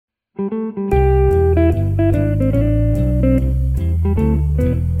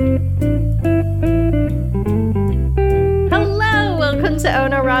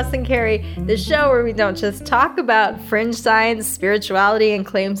Ross and Carrie, the show where we don't just talk about fringe science, spirituality, and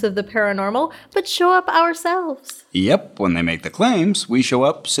claims of the paranormal, but show up ourselves. Yep, when they make the claims, we show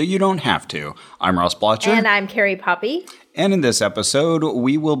up so you don't have to. I'm Ross Blotcher. And I'm Carrie Poppy. And in this episode,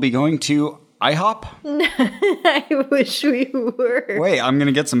 we will be going to IHOP. I wish we were. Wait, I'm going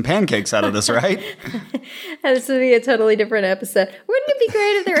to get some pancakes out of this, right? This would be a totally different episode. Wouldn't it be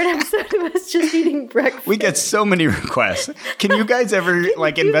great if there were an episode of us just eating breakfast? We get so many requests. Can you guys ever,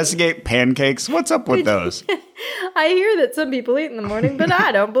 investigate pancakes? What's up with those? I hear that some people eat in the morning, but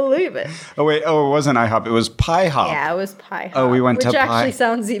I don't believe it. Oh, wait. Oh, it wasn't IHOP. It was PIHOP. Yeah, it was PIHOP. Oh, we went to Which actually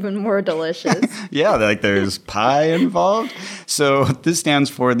sounds even more delicious. Yeah, there's pie involved. So this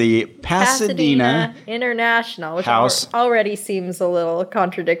stands for the Pasadena International, which House already seems a little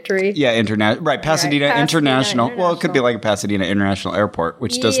contradictory. Yeah, right. Pasadena International. Well, it could be like a Pasadena International Airport,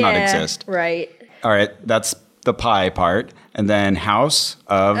 which does not exist. Right. All right, that's the pie part. And then House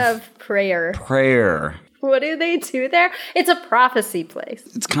of Prayer. Prayer. What do they do there? It's a prophecy place.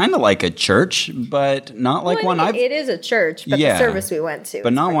 It's kind of like a church, but not like one I've... It is a church, but the service we went to.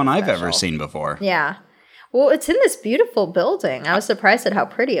 But not one I've ever seen before. Yeah. Well, it's in this beautiful building. I was surprised at how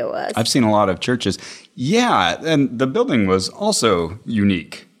pretty it was. I've seen a lot of churches. Yeah, and the building was also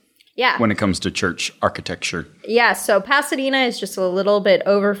unique. Yeah. When it comes to church architecture. Yeah, so Pasadena is just a little bit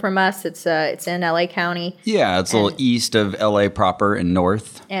over from us. It's in LA County. Yeah, it's a little east of LA proper and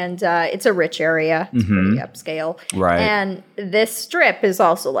north. And it's a rich area. It's pretty upscale. Right. And this strip is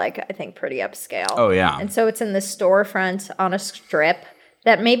also I think pretty upscale. Oh, yeah. And so it's in this storefront on a strip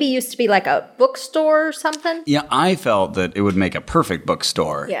that maybe used to be like a bookstore or something. Yeah, I felt that it would make a perfect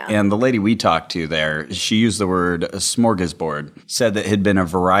bookstore. Yeah. And the lady we talked to there, she used the word smorgasbord, said that it had been a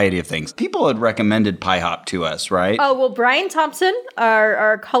variety of things. People had recommended PIHOP to us, right? Oh, well, Brian Thompson,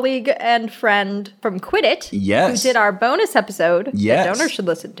 our colleague and friend from Quit It, who did our bonus episode that donors should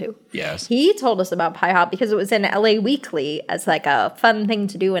listen to. Yes. He told us about PIHOP because it was in LA Weekly as like a fun thing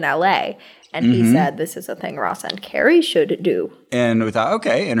to do in LA. And he said, this is a thing Ross and Carrie should do. And we thought,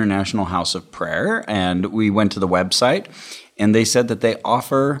 okay, International House of Prayer. And we went to the website, and they said that they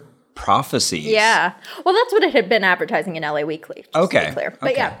offer prophecies. Yeah. Well, that's what it had been advertising in LA Weekly, just to be clear.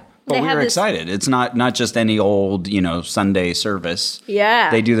 But yeah. But we were excited. It's not just any old, Sunday service.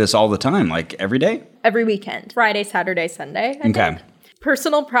 Yeah. They do this all the time, like every day? Every weekend. Friday, Saturday, Sunday, I think.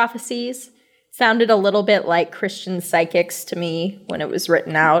 Personal prophecies. Sounded a little bit like Christian psychics to me when it was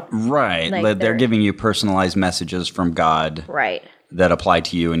written out. Right. Like they're giving you personalized messages from God. Right. That apply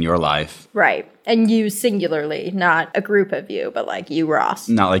to you in your life. Right. And you singularly, not a group of you, but like you, Ross.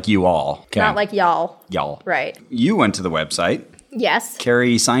 Not like you all. Okay. Not like y'all. Y'all. Right. You went to the website. Yes.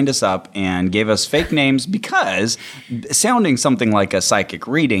 Carrie signed us up and gave us fake names because, sounding something like a psychic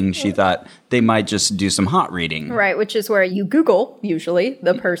reading, she thought they might just do some hot reading. Right, which is where you Google, usually,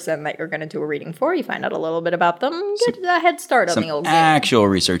 the person that you're going to do a reading for. You find out a little bit about them, get a head start on the old game. Actual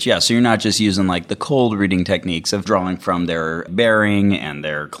research, yeah. So you're not just using like the cold reading techniques of drawing from their bearing and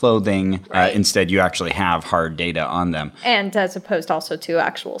their clothing. Right. Instead, you actually have hard data on them. And as opposed also to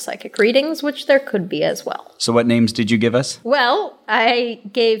actual psychic readings, which there could be as well. So what names did you give us? Well, I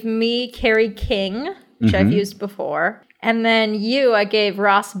gave me Carrie King, which I've used before. And then I gave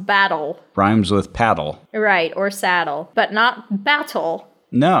Ross Battle. Rhymes with paddle. Right, or saddle. But not battle.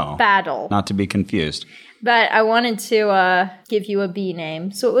 No. Battle. Not to be confused. But I wanted to give you a B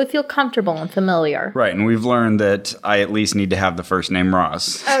name, so it would feel comfortable and familiar. Right, and we've learned that I at least need to have the first name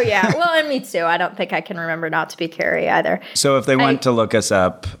Ross. Oh, yeah. Well, and me too. I don't think I can remember not to be Carrie either. So if they went to look us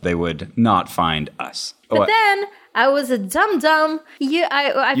up, they would not find us. But then I was a dum-dum.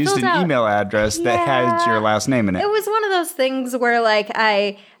 I used filled out an email address that had your last name in it. It was one of those things where,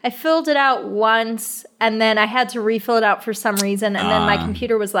 I filled it out once, and then I had to refill it out for some reason, and then my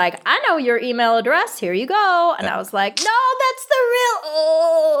computer was like, I know your email address. Here you go. And I was like, no, that's the real...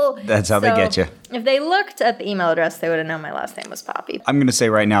 Oh. That's how they get you. If they looked at the email address, they would have known my last name was Poppy. I'm going to say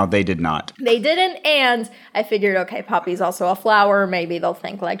right now, they did not. They didn't, and I figured, okay, Poppy's also a flower. Maybe they'll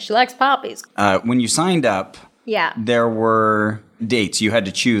think, she likes poppies. When you signed up... Yeah. There were dates. You had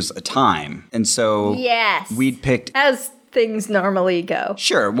to choose a time. And so yes. we'd picked... As things normally go.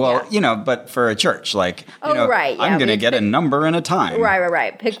 Sure. Well, but for a church, like, right. Yeah, I'm going to get a number and a time.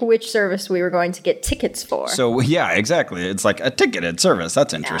 Right. Pick which service we were going to get tickets for. So, yeah, exactly. It's like a ticketed service.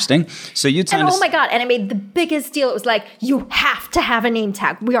 That's interesting. So you'd sign oh my God. And I made the biggest deal. It was like, you have to have a name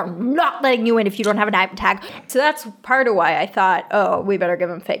tag. We are not letting you in if you don't have a name tag. So that's part of why I thought, we better give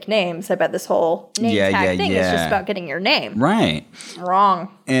them fake names. I bet this whole name tag thing is just about getting your name. Right. Wrong.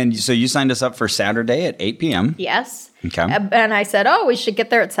 And so you signed us up for Saturday at 8 p.m. Yes. Okay. And I said, we should get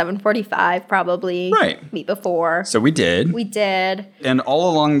there at 7:45 probably. Right. Meet before. So we did. And all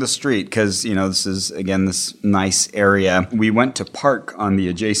along the street, because, this is, again, this nice area, we went to park on the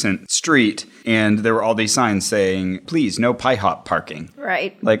adjacent street, and there were all these signs saying, please, no PIHOP parking.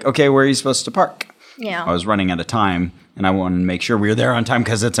 Right. Like, okay, where are you supposed to park? Yeah. I was running out of time, and I wanted to make sure we were there on time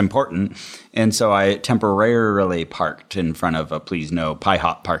because it's important. And so I temporarily parked in front of a please no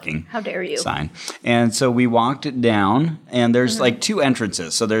PIHOP parking How dare you. sign. And so we walked down, and there's like two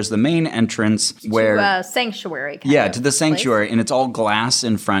entrances. So there's the main entrance where... To a sanctuary. To the sanctuary, place. And it's all glass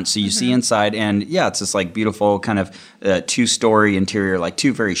in front, so you see inside. And it's this like beautiful kind of two-story interior, like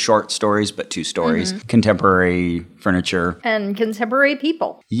two very short stories, but two stories. Contemporary furniture. And contemporary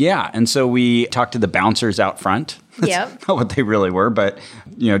people. Yeah, and so we talked to the bouncers out front. That's not what they really were, but,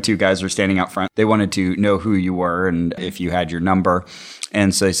 two guys were standing out front. They wanted to know who you were and if you had your number.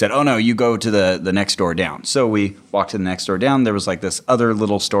 And so they said, oh, no, you go to the next door down. So we walked to the next door down. There was like this other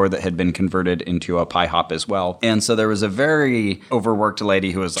little store that had been converted into a PIHOP as well. And so there was a very overworked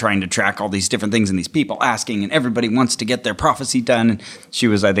lady who was trying to track all these different things and these people asking, and everybody wants to get their prophecy done. And she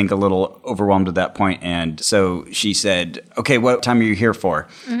was, I think, a little overwhelmed at that point. And so she said, okay, what time are you here for?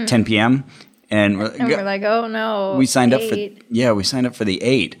 10 p.m.? And we're like, oh no. We signed up for the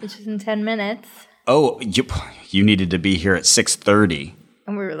 8. Which is in 10 minutes. Oh, you needed to be here at 6:30.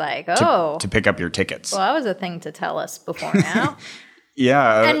 And we were like, to pick up your tickets. Well, that was a thing to tell us before now.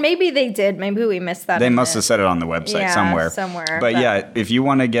 Yeah. And maybe they did. Maybe we missed that. They must have said it on the website somewhere. But if you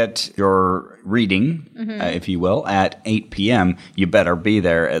want to get your reading, if you will, at 8 p.m., you better be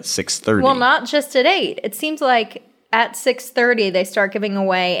there at 6:30. Well, not just at 8. It seems like at 6:30, they start giving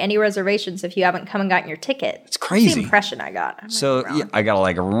away any reservations if you haven't come and gotten your ticket. It's crazy. That's the impression I got. I got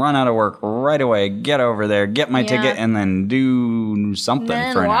to run out of work right away, get over there, get my ticket, and then do something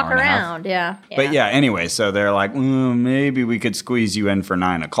for an hour and a half. Walk around, But anyway, so they're like, maybe we could squeeze you in for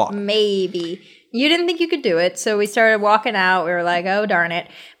 9 o'clock. Maybe. You didn't think you could do it, so we started walking out. We were like, oh, darn it.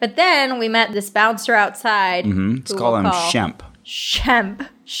 But then we met this bouncer outside. Let's call him Shemp. Shemp.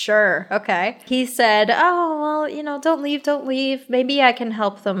 Sure. Okay. He said, don't leave. Maybe I can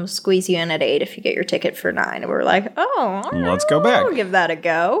help them squeeze you in at 8 if you get your ticket for 9. And we were like, let's go back. We'll give that a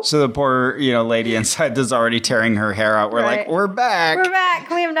go. So the poor, lady inside is already tearing her hair out. We're like, we're back. We're back.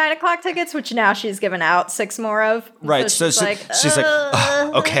 Can we have 9 o'clock tickets? Which now she's given out 6 more of. Right. So she's like,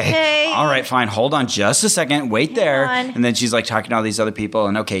 okay. All right, fine. Hold on just a second. Wait there. And then she's like talking to all these other people.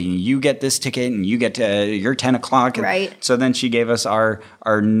 And okay, you get this ticket and you get to your 10 o'clock. Right. So then she gave us our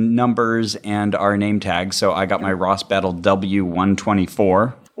numbers and our name tags. So I got my Ross Battle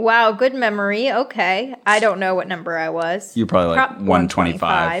W124. Wow, good memory. Okay. I don't know what number I was. You're probably like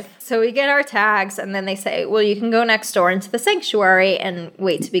 125. So we get our tags, and then they say, well, you can go next door into the sanctuary and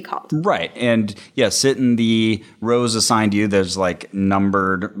wait to be called. Right. And sit in the rows assigned to you. There's like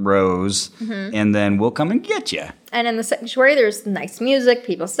numbered rows, and then we'll come and get you. And in the sanctuary, there's nice music,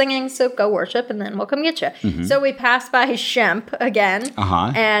 people singing, so go worship, and then we'll come get you. So we pass by Shemp again,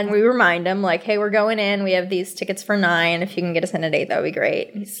 and we remind him, like, hey, we're going in. We have these tickets for 9. If you can get us in at 8, that would be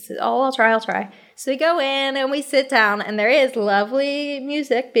great. He says, I'll try. So we go in, and we sit down, and there is lovely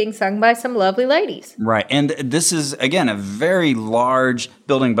music being sung by some lovely ladies. Right. And this is, again, a very large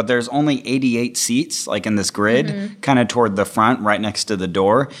building, but there's only 88 seats, like in this grid, kind of toward the front, right next to the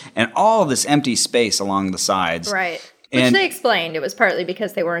door, and all this empty space along the sides. Right. Which they explained. It was partly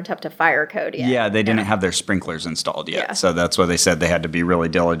because they weren't up to fire code yet. Yeah, they didn't have their sprinklers installed yet. Yeah. So that's why they said they had to be really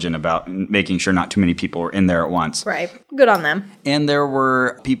diligent about making sure not too many people were in there at once. Right. Good on them. And there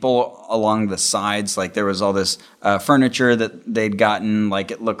were people along the sides. Like there was all this furniture that they'd gotten.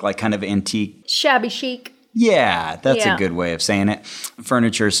 Like it looked like kind of antique. Shabby chic. Yeah, that's a good way of saying it.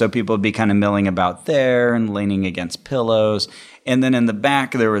 Furniture, so people would be kind of milling about there and leaning against pillows. And then in the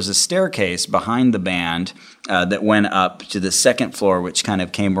back, there was a staircase behind the band that went up to the second floor, which kind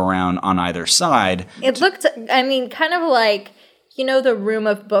of came around on either side. It looked, kind of like, the room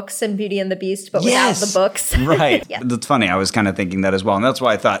of books in Beauty and the Beast, but without the books. Right. That's funny. I was kind of thinking that as well. And that's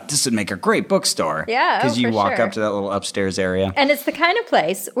why I thought this would make a great bookstore. Yeah, because you walk up to that little upstairs area. And it's the kind of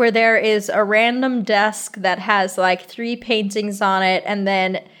place where there is a random desk that has like 3 paintings on it, and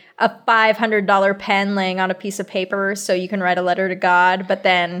then a $500 pen laying on a piece of paper so you can write a letter to God, but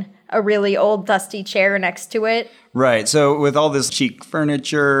then a really old dusty chair next to it. Right. So with all this chic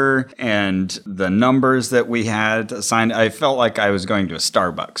furniture and the numbers that we had assigned, I felt like I was going to a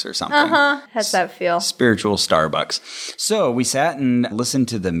Starbucks or something. How's that feel? Spiritual Starbucks. So we sat and listened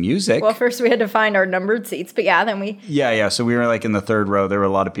to the music. Well, first we had to find our numbered seats, but then we... Yeah. So we were like in the third row. There were a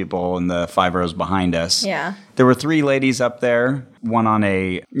lot of people in the 5 rows behind us. Yeah. There were 3 ladies up there, one on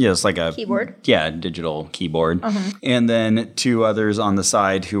it's like a... keyboard? Yeah, digital keyboard. And then 2 others on the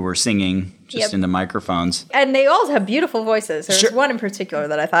side who were singing just into microphones. And they all have beautiful voices. There was one in particular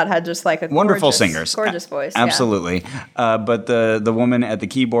that I thought had just like a wonderful singers. Gorgeous voice. Absolutely. Yeah. But the woman at the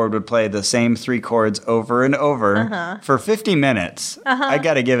keyboard would play the same 3 chords over and over for 50 minutes. I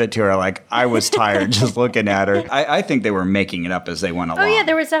got to give it to her. Like, I was tired just looking at her. I think they were making it up as they went along. Oh, yeah.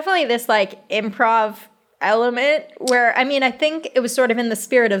 There was definitely this like improv element where, I think it was sort of in the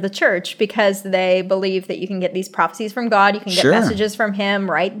spirit of the church because they believe that you can get these prophecies from God. You can get messages from him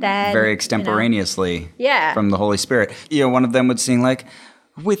right then. Very extemporaneously. Yeah. From the Holy Spirit. One of them would sing like,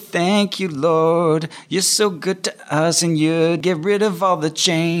 "We thank you, Lord. You're so good to us and you get rid of all the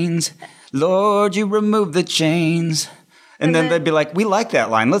chains. Lord, you remove the chains." And then they'd be like, "We like that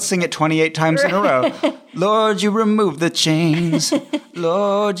line. Let's sing it 28 times in a row. Lord, you remove the chains.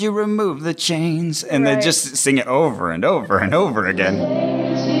 Lord, you remove the chains." And they'd just sing it over and over and over again.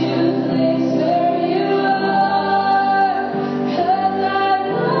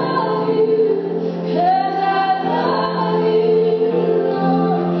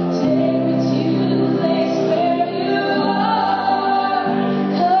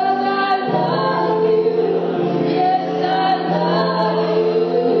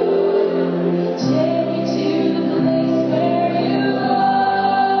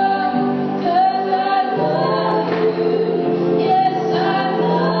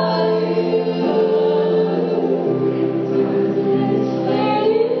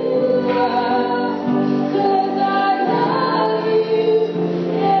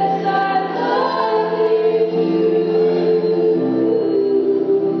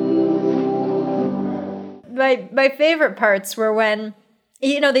 My favorite parts were when,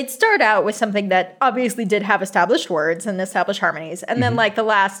 they'd start out with something that obviously did have established words and established harmonies. And then like the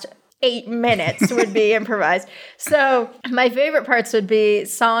last 8 minutes would be improvised. So my favorite parts would be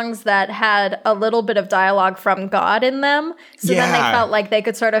songs that had a little bit of dialogue from God in them. So then they felt like they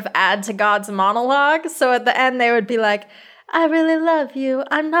could sort of add to God's monologue. So at the end they would be like, "I really love you.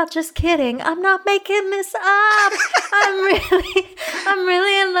 I'm not just kidding. I'm not making this up. I'm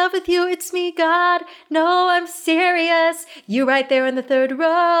really in love with you. It's me, God. No, I'm serious. You right there in the 3rd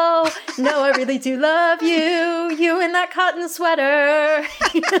row. No, I really do love you. You in that cotton sweater."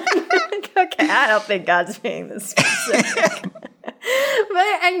 Okay, I don't think God's being this specific.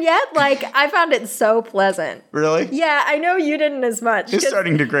 And yet, like, I found it so pleasant. Really? Yeah, I know you didn't as much. It's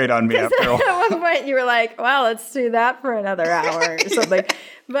starting to grate on me after all. At one point, you were like, "Well, let's do that for another hour," or something.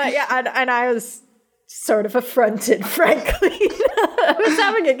 But yeah, and I was sort of affronted, frankly. I was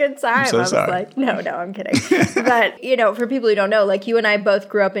having a good time. I was like, no, I'm kidding. But, for people who don't know, like you and I both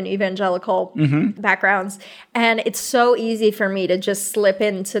grew up in evangelical backgrounds. And it's so easy for me to just slip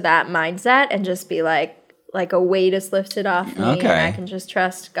into that mindset and just be like a weight is lifted off me and I can just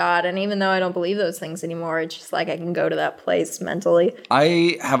trust God. And even though I don't believe those things anymore, it's just like I can go to that place mentally.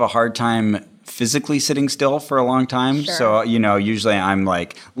 I have a hard time physically sitting still for a long time. Sure. So, usually I'm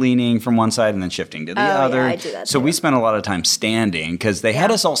like leaning from one side and then shifting to the other. Yeah, I do that so too. we spent a lot of time standing because they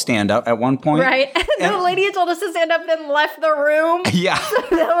had us all stand up at one point. Right. The lady who told us to stand up then left the room. Yeah. So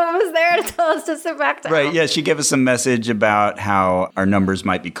no one was there to tell us to sit back down. Right. Yeah. She gave us a message about how our numbers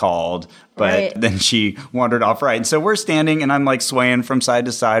might be called. But then she wandered off right. And so we're standing and I'm like swaying from side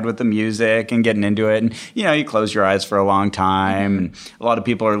to side with the music and getting into it. And, you close your eyes for a long time. And a lot of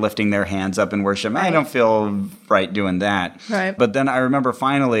people are lifting their hands up in worship. I don't feel right doing that. Right. But then I remember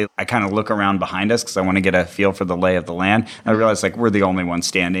finally I kind of look around behind us because I want to get a feel for the lay of the land. And I realized like we're the only ones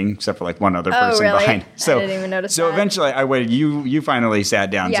standing except for like one other person behind. So, I didn't even notice so that. Eventually I waited. You finally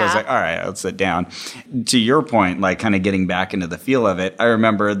sat down. Yeah. So I was like, all right, let's sit down. To your point, like kind of getting back into the feel of it, I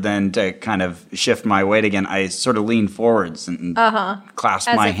remember then to kind of shift my weight again, I sort of leaned forwards and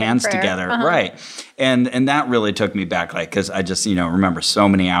clasped my hands together. Right. And that really took me back, like, because I just, remember so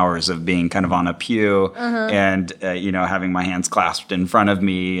many hours of being kind of on a pew and, having my hands clasped in front of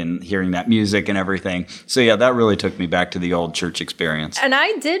me and hearing that music and everything. So, yeah, that really took me back to the old church experience. And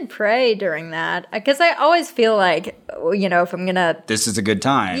I did pray during that because I always feel like if I'm going to... This is a good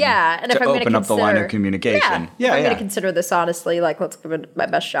time. Yeah. And if I'm going to open up the line of communication. Yeah. I'm going to consider this honestly, like, let's give it my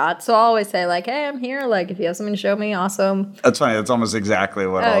best shot. So I'll always say, like, hey, I'm here. Like, if you have something to show me, awesome. That's funny. That's almost exactly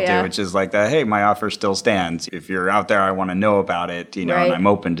what I'll do, which is like that, hey, my offer still stands. If you're out there, I want to know about it, and I'm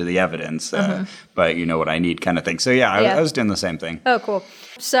open to the evidence. But you know what I need kind of thing. So, I was doing the same thing. Oh, cool.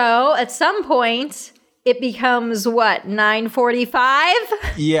 So at some point... It becomes, 9:45?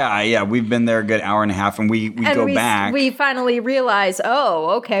 Yeah. We've been there a good hour and a half, and we go back. We finally realize,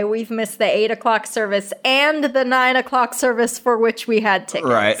 okay, we've missed the 8 o'clock service and the 9 o'clock service for which we had tickets.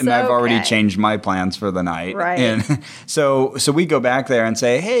 Right, and I've already changed my plans for the night. Right. And so we go back there and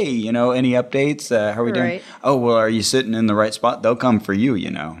say, hey, any updates? How are we doing? Right. Oh, well, are you sitting in the right spot? They'll come for you,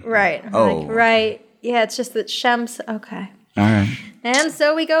 Right. Oh. Right. Yeah, it's just that Shem's, okay. All right. And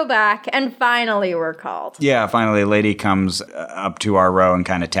so we go back, and finally we're called. Yeah, finally a lady comes up to our row and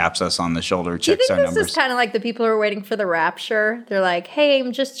kind of taps us on the shoulder, checks our numbers. This is kind of like the people who are waiting for the rapture? They're like, hey,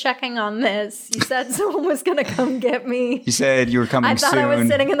 I'm just checking on this. You said someone was going to come get me. You said you were coming soon. I thought I was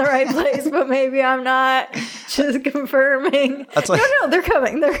sitting in the right place, but maybe I'm not. Just confirming. That's like, no, they're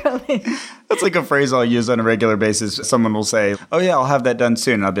coming. They're coming. That's like a phrase I'll use on a regular basis. Someone will say, oh, yeah, I'll have that done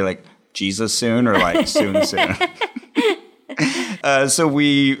soon. And I'll be like, Jesus soon or like soon. So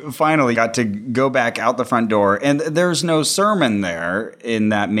we finally got to go back out the front door, and there's no sermon there in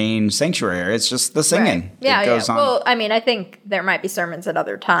that main sanctuary. It's just the singing. Right. Yeah, it goes on. Well, I mean, I think there might be sermons at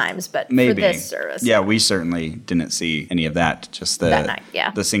other times, but maybe. For this service. Yeah, we certainly didn't see any of that. Just that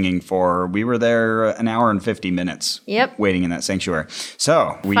night, the singing we were there an hour and 50 minutes waiting in that sanctuary.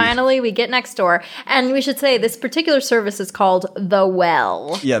 So finally, we get next door, and we should say this particular service is called The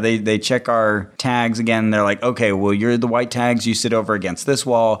Well. Yeah, they check our tags again. They're like, okay, well, you're the white tags, you sit over against this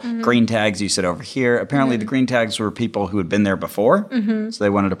wall. Mm-hmm. Green tags, you sit over here. Apparently, the green tags were people who had been there before, so they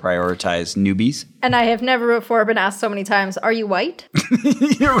wanted to prioritize newbies. And I have never before been asked so many times, are you white?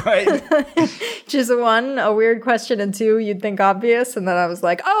 You're right. Which is one, a weird question, and two, you'd think obvious. And then I was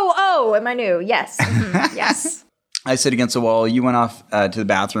like, oh, am I new? Yes. Mm-hmm. Yes. I sit against the wall. You went off to the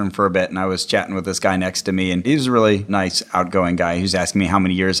bathroom for a bit, and I was chatting with this guy next to me, and he was a really nice, outgoing guy. He was asking me how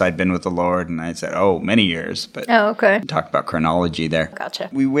many years I'd been with the Lord, and I said, many years. But okay. Talked about chronology there. Gotcha.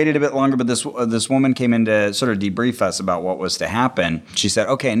 We waited a bit longer, but this woman came in to sort of debrief us about what was to happen. She said,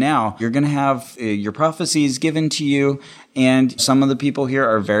 okay, now you're going to have your prophecies given to you, and some of the people here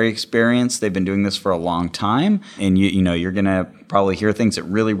are very experienced. They've been doing this for a long time, and you're going to probably hear things that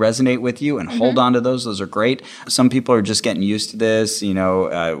really resonate with you and hold on to those. Those are great. Some people are just getting used to this.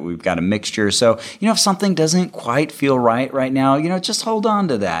 We've got a mixture. So, if something doesn't quite feel right now, just hold on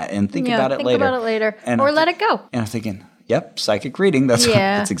to that and think about it later. Think about it later. Or let it go. And I'm thinking, yep, psychic reading. That's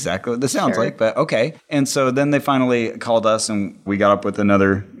exactly what this sounds like, but okay. And so then they finally called us, and we got up with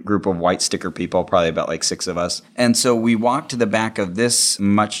another group of white sticker people, probably about like 6 of us. And so we walked to the back of this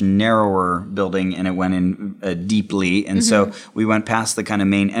much narrower building, and it went in deeply. And so we went past the kind of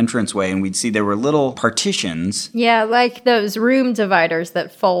main entranceway, and we'd see there were little partitions. Yeah, like those room dividers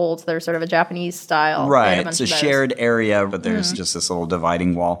that fold. They're sort of a Japanese style. Right. It's a shared area, but there's just this little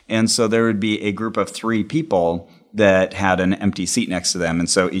dividing wall. And so there would be a group of 3 people that had an empty seat next to them. And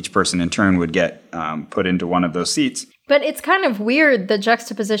so each person in turn would get put into one of those seats. But it's kind of weird, the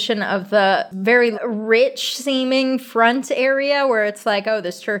juxtaposition of the very rich-seeming front area where it's like,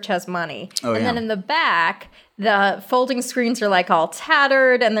 this church has money. Then in the back, the folding screens are like all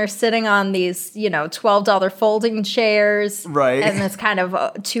tattered, and they're sitting on these, $12 folding chairs. Right. And it's kind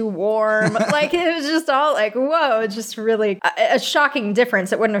of too warm. Like, it was just all like, whoa, just really a shocking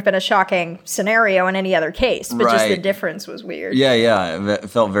difference. It wouldn't have been a shocking scenario in any other case, but just the difference was weird. Yeah. It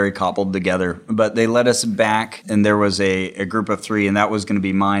felt very cobbled together. But they led us back, and there was a group of 3, and that was going to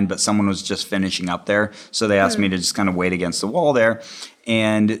be mine, but someone was just finishing up there. So they asked me to just kind of wait against the wall there.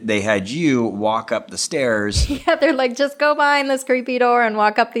 And they had you walk up the stairs. Yeah, they're like, just go behind this creepy door and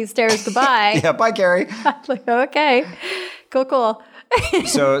walk up these stairs. Goodbye. Yeah, bye, Carrie. I'm like, okay, cool.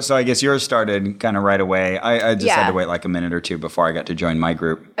 So I guess yours started kind of right away. I just had to wait like a minute or 2 before I got to join my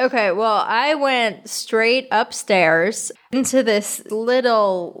group. Okay, well, I went straight upstairs into this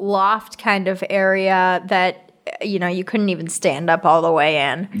little loft kind of area that you couldn't even stand up all the way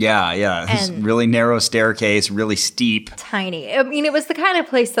in. Yeah. It's really narrow staircase, really steep. Tiny. I mean, it was the kind of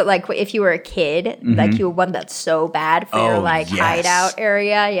place that, like, if you were a kid, like, you would want that so bad for your, hideout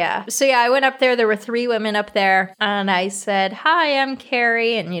area. Yeah. So, I went up there. There were 3 women up there. And I said, hi, I'm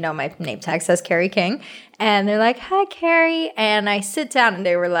Carrie. And, my name tag says Carrie King. And they're like, hi, Carrie. And I sit down, and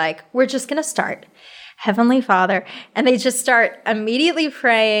they were like, we're just going to start. Heavenly Father. And they just start immediately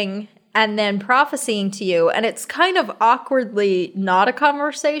praying. and then prophesying to you. And it's kind of awkwardly not a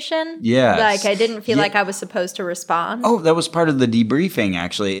conversation. Yes. Like I didn't feel like I was supposed to respond. Oh, that was part of the debriefing,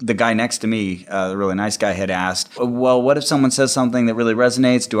 actually. The guy next to me, the really nice guy, had asked, well, what if someone says something that really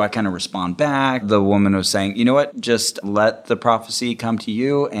resonates? Do I kind of respond back? The woman was saying, you know what? Just let the prophecy come to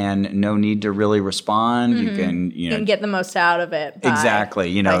you and no need to really respond. You can get the most out of it.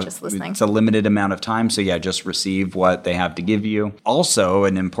 Exactly. By just listening. It's a limited amount of time. So yeah, just receive what they have to give you. Also,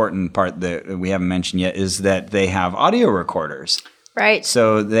 an important part that we haven't mentioned yet is that they have audio recorders. Right.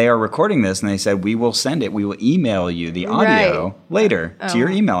 So they are recording this, and they said, we will send it. We will email you the audio later to your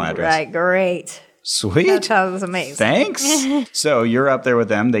email address. Right. Great. Sweet. That sounds amazing. Thanks. So you're up there with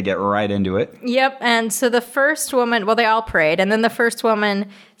them. They get right into it. Yep. And so the first woman, well, they all prayed. And then the first woman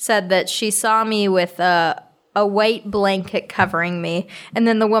said that she saw me with a white blanket covering me. And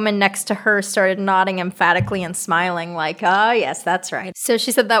then the woman next to her started nodding emphatically and smiling like, oh, yes, that's right. So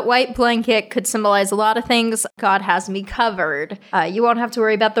she said that white blanket could symbolize a lot of things. God has me covered. You won't have to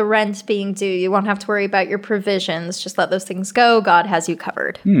worry about the rent being due. You won't have to worry about your provisions. Just let those things go. God has you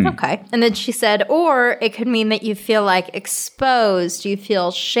covered. Okay. And then she said, or it could mean that you feel like exposed. You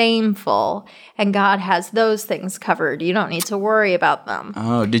feel shameful. And God has those things covered. You don't need to worry about them.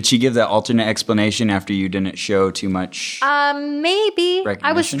 Oh, did she give that alternate explanation after you didn't show too much? Maybe.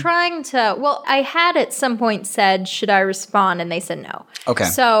 I was trying to, well, I had at some point said, should I respond? And they said no. Okay.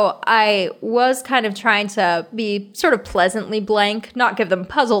 So I was kind of trying to be sort of pleasantly blank, not give them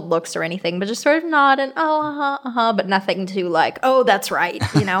puzzled looks or anything, but just sort of nod and but nothing to like, oh, that's right,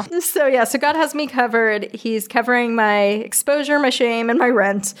 you know? So yeah, so God has me covered. He's covering my exposure, my shame, and my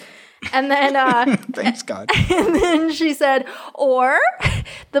rent. And then thanks God. And then she said, or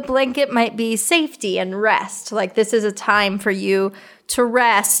the blanket might be safety and rest. Like this is a time for you to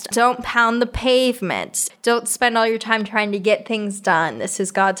rest. Don't pound the pavement. Don't spend all your time trying to get things done. This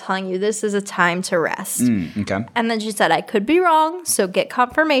is God telling you this is a time to rest. Okay. And then she said, I could be wrong, so get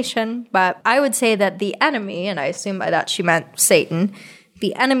confirmation. But I would say that the enemy, and I assume by that she meant Satan,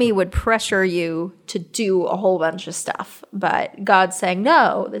 the enemy would pressure you to do a whole bunch of stuff. But God's saying,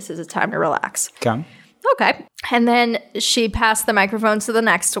 no, this is a time to relax. Okay. And then she passed the microphone to the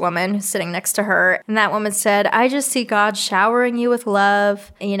next woman who's sitting next to her. And that woman said, I just see God showering you with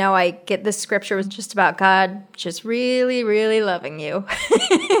love. And, you know, I get this scripture was just about God just really, really loving you.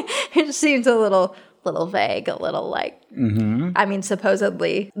 It seems a little vague, a little like, I mean,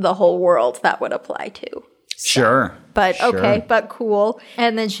 supposedly the whole world that would apply to. Sure. But okay, but cool.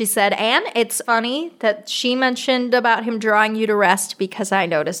 And then she said, and it's funny that she mentioned about him drawing you to rest because I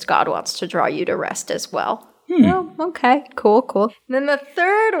noticed God wants to draw you to rest as well. Oh, okay, cool. And then the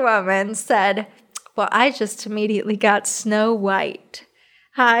third woman said, well, I just immediately got Snow White.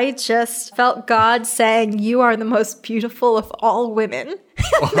 I just felt God saying, you are the most beautiful of all women.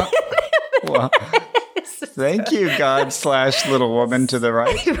 Well, thank you, God / little woman to the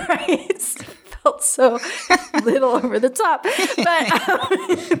right. Right. Felt so little over the top. But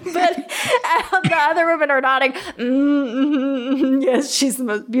the other women are nodding. Yes, she's the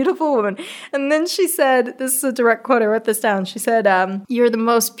most beautiful woman. And then she said, this is a direct quote, I wrote this down. She said, you're the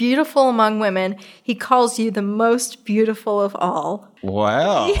most beautiful among women. He calls you the most beautiful of all.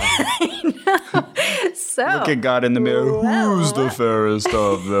 Wow. I know. So, look at God in the mirror. Well. Who's the fairest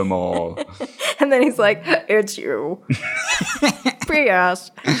of them all? And then he's like, it's you. Yes.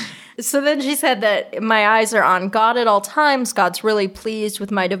 So then she said that my eyes are on God at all times. God's really pleased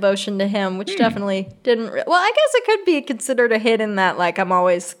with my devotion to him, which definitely didn't... well, I guess it could be considered a hit in that, like, I'm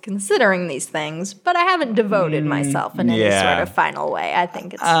always considering these things, but I haven't devoted myself in any sort of final way. I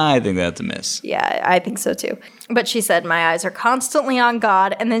think that's a miss. Yeah, I think so too. But she said my eyes are constantly on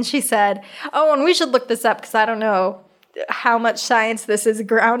God. And then she said, oh, and we should look this up because I don't know how much science this is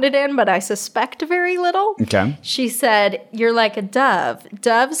grounded in, but I suspect very little. Okay. She said, you're like a dove.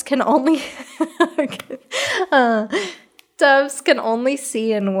 Doves can only doves can only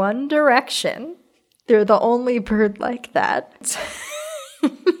see in one direction. They're the only bird like that.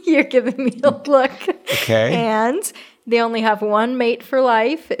 You're giving me a look. Okay. And they only have one mate for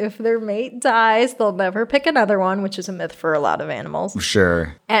life. If their mate dies, they'll never pick another one, which is a myth for a lot of animals.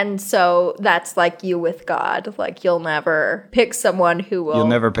 Sure. And so that's like you with God. Like you'll never pick someone who will... You'll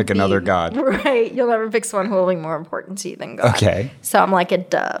never pick another God. Right. You'll never pick someone who will be more important to you than God. Okay. So I'm like a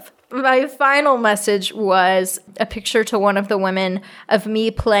dove. My final message was a picture to one of the women of me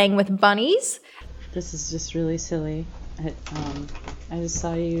playing with bunnies. This is just really silly. I just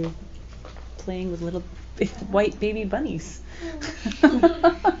saw you playing with little white baby bunnies.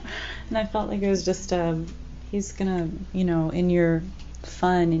 And I felt like it was just, he's gonna, in your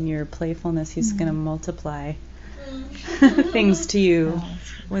fun, in your playfulness, he's gonna multiply things to you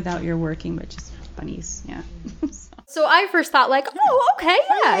without your working, but just bunnies. Yeah. So I first thought like, oh, okay,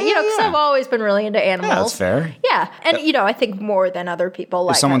 yeah, because I've always been really into animals. Yeah, that's fair. Yeah, and I think more than other people.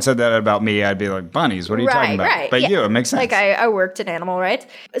 If someone said that about me, I'd be like, bunnies, what are you talking about? Right, But you, it makes sense. Like I worked in animal rights.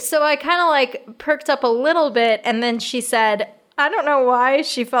 So I kind of like perked up a little bit, and then she said, I don't know why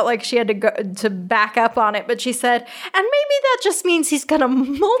she felt like she had to go to back up on it, but she said, and maybe that just means he's going to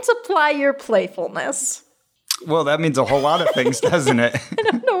multiply your playfulness. Well, that means a whole lot of things, doesn't it? I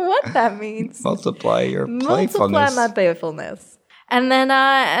don't know what that means. Multiply your playfulness. Multiply my playfulness. And then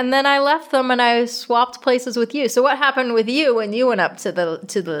I left them and I swapped places with you. So what happened with you when you went up to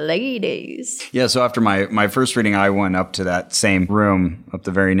the ladies? Yeah, so after my first reading, I went up to that same room, up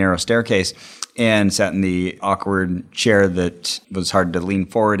the very narrow staircase, and sat in the awkward chair that was hard to lean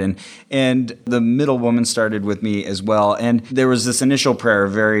forward in. And the middle woman started with me as well. And there was this initial prayer,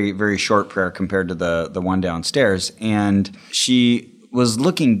 very, very short prayer compared to the one downstairs. And she was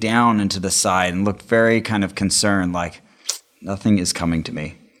looking down into the side and looked very kind of concerned, like, nothing is coming to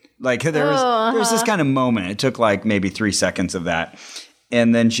me. Like there was this kind of moment. It took like maybe 3 seconds of that.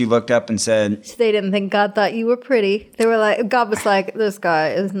 And then she looked up and said... They didn't think God thought you were pretty. They were like, God was like, this guy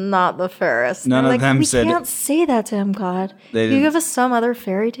is not the fairest. None of them said... We can't say that to him, God. Can you give us some other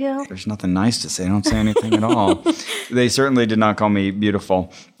fairy tale? There's nothing nice to say. Don't say anything at all. They certainly did not call me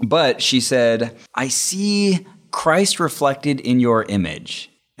beautiful. But she said, I see Christ reflected in your image.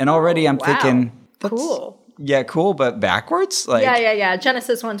 And already I'm thinking... Cool. Yeah, cool, but backwards? Like, yeah.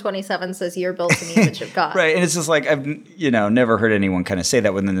 Genesis 1:27 says you're built in the image of God. Right, and it's just like, I've never heard anyone kind of say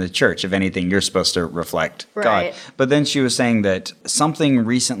that within the church. If anything, you're supposed to reflect God. But then she was saying that something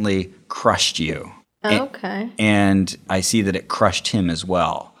recently crushed you. Okay. And I see that it crushed him as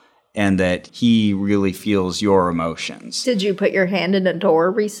well. And that he really feels your emotions. Did you put your hand in a door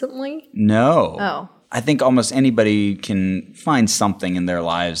recently? No. Oh. I think almost anybody can find something in their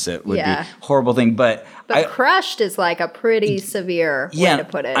lives that would be a horrible thing. But crushed is like a pretty severe way to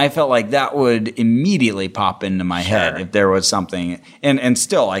put it. I felt like that would immediately pop into my head if there was something. And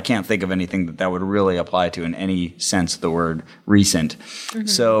still, I can't think of anything that would really apply to in any sense of the word recent. Mm-hmm.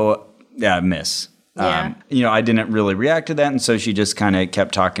 So, miss. Yeah. I didn't really react to that. And so she just kind of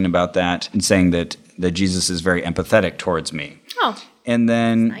kept talking about that and saying that Jesus is very empathetic towards me. Oh. And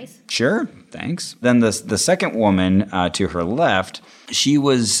then, nice. Sure, thanks. Then the second woman to her left, she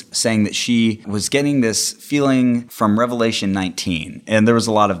was saying that she was getting this feeling from Revelation 19. And there was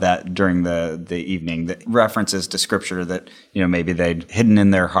a lot of that during the evening, that references to scripture that, maybe they'd hidden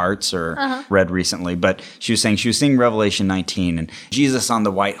in their hearts or read recently. But she was saying she was seeing Revelation 19 and Jesus on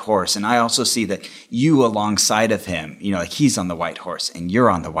the white horse. And I also see that you alongside of him, like he's on the white horse and you're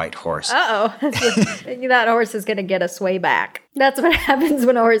on the white horse. Uh-oh. That horse is going to get us way back. That's what happens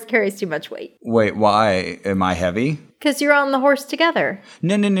when a horse carries too much weight. Wait, why? Am I heavy? Because you're on the horse together.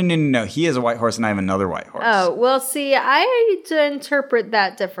 No. He has a white horse and I have another white horse. Oh, well, see, I interpret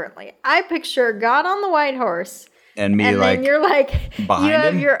that differently. I picture God on the white horse. And me, and then you're like, behind you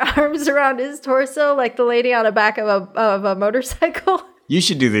have him? your arms around his torso like the lady on the back of a motorcycle. You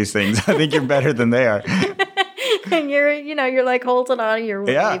should do these things. I think you're better than they are. And you're like holding on, you're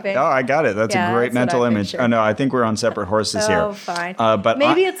waving. Oh, I got it. That's a great mental image. Oh, no, I think we're on separate horses here. Oh, fine. But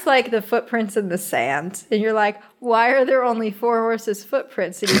maybe it's like the footprints in the sand. And you're like, why are there only 4 horses'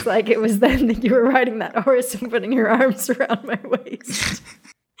 footprints? And he's like, it was then that you were riding that horse and putting your arms around my waist.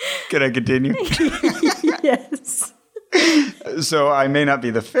 Can I continue? Yes. So I may not be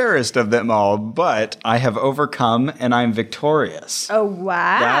the fairest of them all, but I have overcome and I'm victorious. Oh,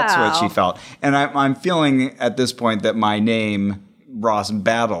 wow. That's what she felt. And I'm feeling at this point that my name, Ross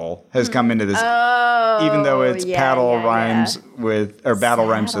Battle, has come into this. Oh, even though it's rhymes with, or battle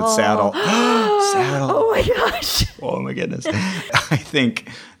rhymes with saddle. Saddle. Oh my gosh. Oh my goodness. I think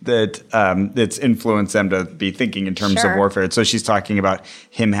that it's influenced them to be thinking in terms of warfare. So she's talking about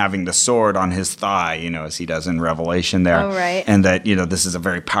him having the sword on his thigh, as he does in Revelation there. Oh, right. And that, this is a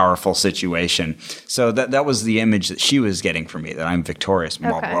very powerful situation. So that was the image that she was getting from me, that I'm victorious. Okay.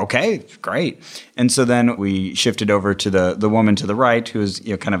 Well, okay, great. And so then we shifted over to the woman to the right, who is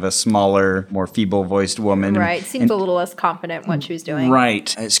kind of a smaller, more feeble-voiced woman. Right. Seems a little less confident what she was doing.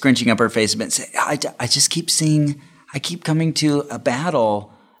 Right. Scrunching up her face a bit and say, I just keep seeing, I keep coming to a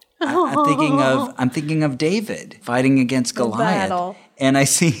battle. I'm thinking of David fighting against Goliath. And I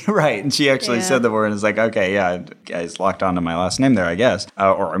see, right. And she actually said the word and was like, okay, yeah, guys locked onto my last name there, I guess.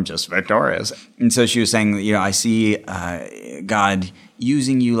 Or I'm just victorious. And so she was saying, I see God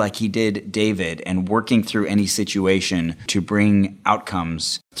using you like he did David and working through any situation to bring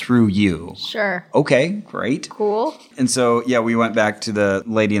outcomes through you. Sure. Okay, great. Cool. And so, we went back to the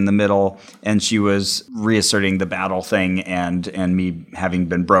lady in the middle, and she was reasserting the battle thing, and me having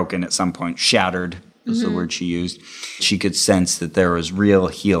been broken at some point, shattered was the word she used. She could sense that there was real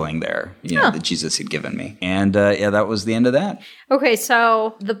healing there, that Jesus had given me. And that was the end of that. Okay,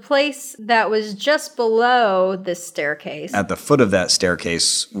 so the place that was just below this staircase. At the foot of that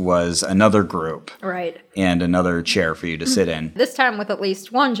staircase was another group. Right. And another chair for you to sit in. This time with at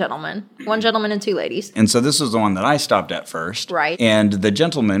least one gentleman and two ladies. And so this was the one that I stopped at first. Right. And the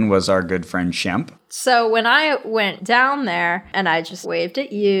gentleman was our good friend Shemp. So when I went down there and I just waved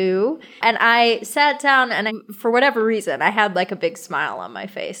at you and I sat down and for whatever reason, I had like a big smile on my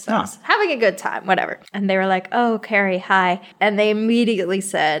face. I was having a good time, whatever. And they were like, oh, Carrie, hi. And they immediately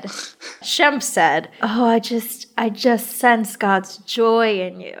said, Shemp said, oh, I just sense God's joy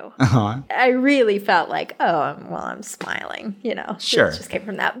in you. Uh-huh. I really felt like, I'm smiling, Sure. It just came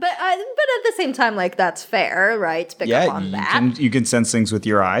from that. But at the same time, like, that's fair, right? To pick up on that. You can sense things with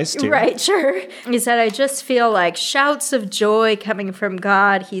your eyes, too. Right, sure. He said, I just feel like shouts of joy coming from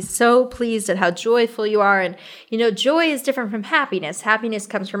God. He's so pleased at how joyful you are. And, joy is different from happiness. Happiness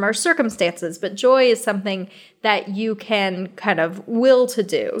comes from our circumstances, but joy is something that you can kind of will to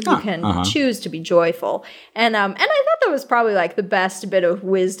do. You can choose to be joyful. And I thought that was probably like the best bit of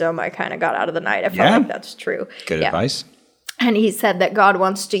wisdom I kind of got out of the night. I felt like that's true. Good advice. And he said that God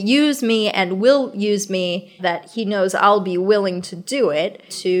wants to use me and will use me, that he knows I'll be willing to do it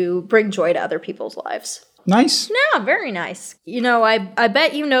to bring joy to other people's lives. Nice. Yeah, very nice. I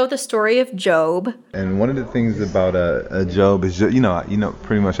bet you know the story of Job. And one of the things about Job is,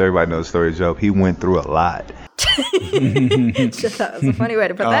 pretty much everybody knows the story of Job. He went through a lot. That was a funny way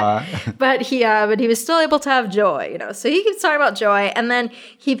to put that. But he was still able to have joy, So he keeps talking about joy, and then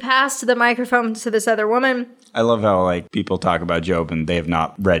he passed the microphone to this other woman. I love how people talk about Job and they have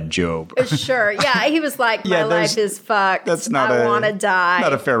not read Job. Sure, yeah. He was like, my life is fucked. I want to die.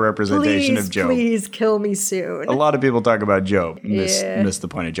 Not a fair representation of Job. Please kill me soon. A lot of people talk about Job. Miss the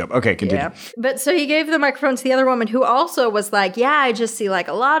point of Job. Okay, continue. Yeah. But so he gave the microphone to the other woman who also was like, I just see like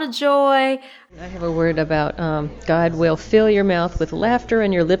a lot of joy. I have a word about God will fill your mouth with laughter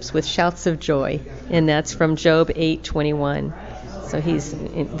and your lips with shouts of joy. And that's from Job 8:21. So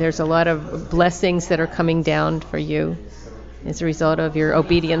there's a lot of blessings that are coming down for you as a result of your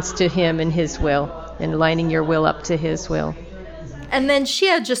obedience to him and his will and lining your will up to his will. And then she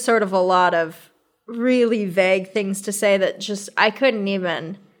had just sort of a lot of really vague things to say that just I couldn't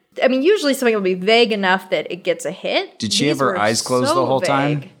even... I mean, usually something will be vague enough that it gets a hit. Did she have her eyes closed the whole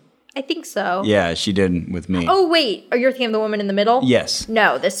time? I think so. Yeah, she did with me. Oh, wait. Oh, you're thinking of the woman in the middle? Yes.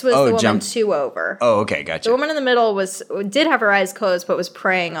 No, this was the woman two over. Oh, okay, gotcha. The woman in the middle did have her eyes closed, but was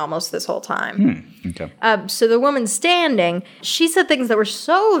praying almost this whole time. Okay. So the woman standing, she said things that were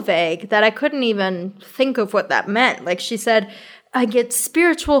so vague that I couldn't even think of what that meant. Like she said, I get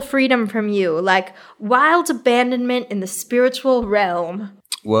spiritual freedom from you, like wild abandonment in the spiritual realm.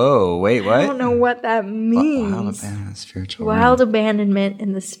 Whoa, wait, what? I don't know what that means. Wild abandonment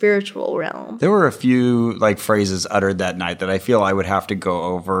in the spiritual realm. There were a few phrases uttered that night that I feel I would have to go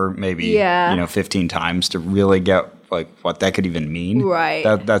over maybe 15 times to really get what that could even mean. Right.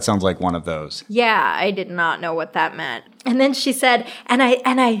 That sounds like one of those. Yeah, I did not know what that meant. And then she said, and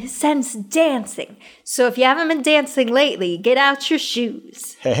I sense dancing. So if you haven't been dancing lately, get out your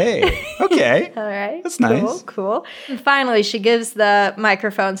shoes. Hey, okay. All right. That's nice. Cool. And finally, she gives the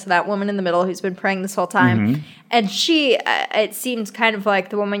microphone to that woman in the middle who's been praying this whole time. Mm-hmm. And she, it seems kind of like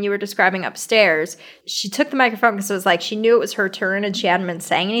the woman you were describing upstairs. She took the microphone because it was like she knew it was her turn and she hadn't been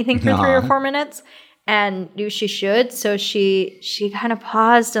saying anything for 3 or 4 minutes. And knew she should. So she kind of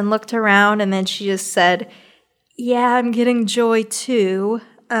paused and looked around, and then she just said, yeah, I'm getting joy too.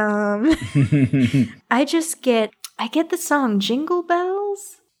 I get the song Jingle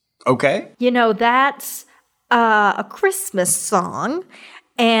Bells. Okay. That's a Christmas song.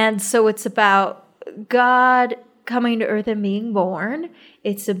 And so it's about God coming to earth and being born.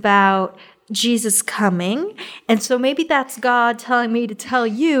 It's about Jesus coming. And so maybe that's God telling me to tell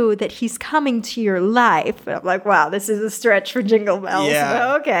you that he's coming to your life. And I'm like, wow, this is a stretch for Jingle Bells.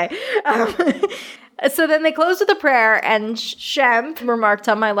 Yeah. Okay. So then they closed with a prayer, and Shemp remarked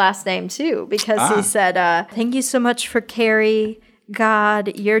on my last name too, because he said, thank you so much for Carrie,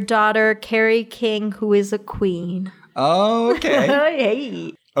 God, your daughter, Carrie King, who is a queen. Oh, okay.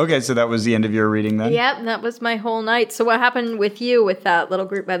 Hey. Okay, so that was the end of your reading then? Yep, that was my whole night. So what happened with you with that little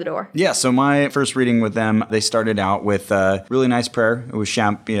group by the door? Yeah, so my first reading with them, they started out with a really nice prayer. It was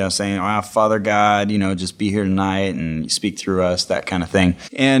Shamp, saying, Father God, just be here tonight and speak through us, that kind of thing.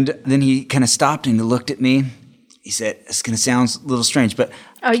 And then he kind of stopped and he looked at me. He said, it's going to sound a little strange, but...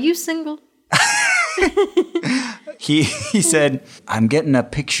 Are you single? He said, I'm getting a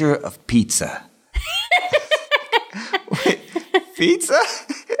picture of pizza. Wait, pizza?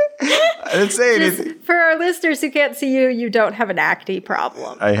 I didn't say anything. For our listeners who can't see you, you don't have an acne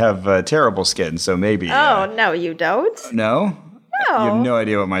problem. I have terrible skin, so maybe. No, you don't. No? No. You have no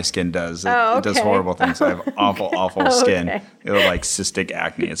idea what my skin does. It does horrible things. I have awful skin. It looks like cystic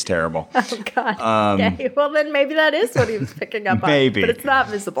acne. It's terrible. Oh, God. Okay. Well, then maybe that is what he was picking up on. Maybe. But it's not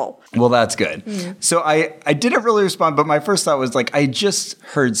visible. Well, that's good. So I didn't really respond, but my first thought was I just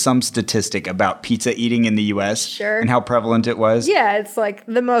heard some statistic about pizza eating in the U.S. Sure. And how prevalent it was. Yeah, it's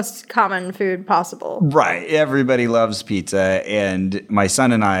the most common food possible. Right. Everybody loves pizza, and my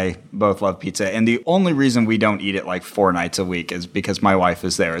son and I both love pizza. And the only reason we don't eat it 4 nights a week is because my wife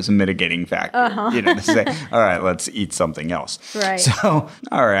is there as a mitigating factor. To say, all right, let's eat something else. Right. So,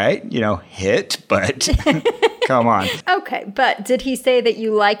 all right, hit, but come on. Okay, but did he say that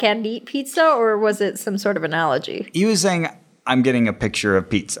you like and eat pizza, or was it some sort of analogy? He was saying, I'm getting a picture of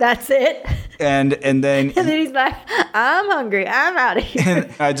pizza. That's it. And then he's like, I'm hungry. I'm out of here.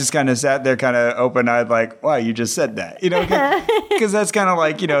 And I just kind of sat there kind of open-eyed wow, you just said that. Because that's kind of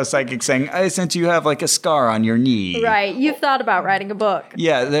a psychic saying, I sense you have a scar on your knee. Right. You've thought about writing a book.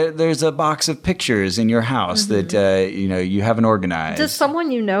 Yeah, there's a box of pictures in your house that, you haven't organized. Does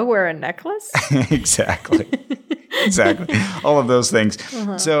someone wear a necklace? Exactly. Exactly. All of those things.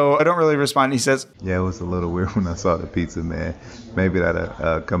 So I don't really respond. He says, yeah, it was a little weird when I saw the pizza, man. Maybe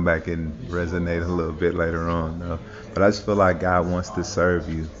that'll come back and resonate a little bit later on, though. But I just feel like God wants to serve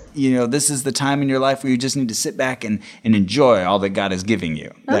you. This is the time in your life where you just need to sit back and enjoy all that God is giving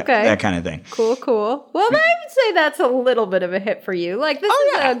you. That kind of thing. Cool. Well, I would say that's a little bit of a hit for you. This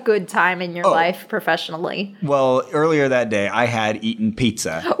is a good time in your life professionally. Well, earlier that day, I had eaten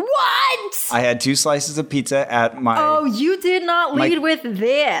pizza. What? I had 2 slices of pizza at my... Oh, you did not lead with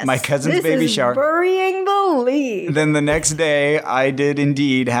this. My cousin's baby shower. Burying the lead. Then the next day, I did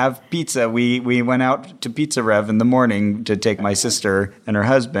indeed have pizza. We went out to Pizza Rev in the morning to take my sister and her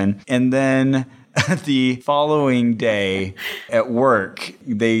husband. And then the following day at work,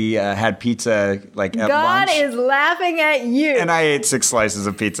 they had pizza at lunch. God is laughing at you. And I ate 6 slices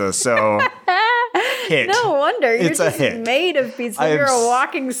of pizza, so hit. No wonder. It's You're a just hit. Made of pizza. You're a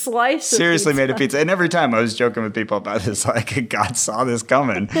walking slice Seriously of pizza. made of pizza. And every time I was joking with people about this, God saw this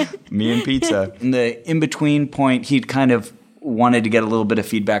coming. Me and pizza. In the in-between point, he'd kind of wanted to get a little bit of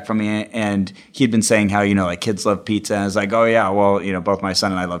feedback from me, and he'd been saying how, kids love pizza. And I was like, oh yeah, well, both my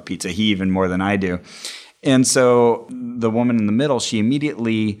son and I love pizza. He even more than I do. And so the woman in the middle, she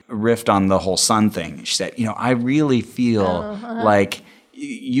immediately riffed on the whole son thing. She said, I really feel like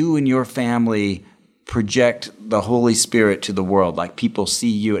you and your family project the Holy Spirit to the world. Like people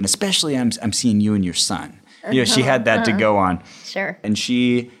see you, and especially I'm seeing you and your son. She had that to go on. Sure. And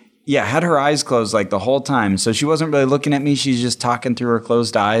she... yeah, had her eyes closed the whole time. So she wasn't really looking at me. She's just talking through her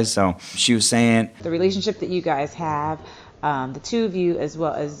closed eyes. So she was saying... the relationship that you guys have, the two of you as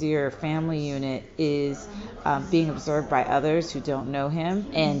well as your family unit is being observed by others who don't know him.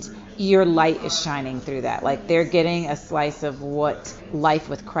 And your light is shining through that. They're getting a slice of what life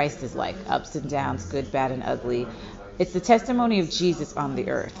with Christ is like. Ups and downs, good, bad, and ugly. It's the testimony of Jesus on the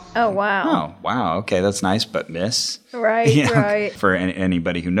earth. Oh, wow. Oh, wow. Okay, that's nice, but miss. Right, right. For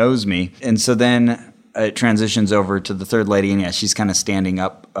anybody who knows me. And so then it transitions over to the third lady, and she's kind of standing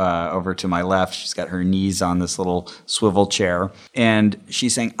up over to my left. She's got her knees on this little swivel chair, and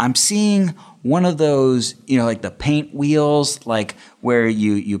she's saying, I'm seeing one of those, the paint wheels, where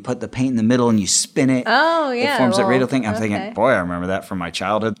you put the paint in the middle and you spin it. Oh, yeah. It forms that radial thing. I'm thinking, boy, I remember that from my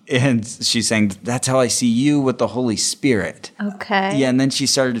childhood. And she's saying, that's how I see you with the Holy Spirit. Okay. Yeah, and then she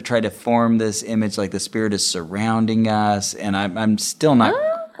started to try to form this image the Spirit is surrounding us. And I'm still not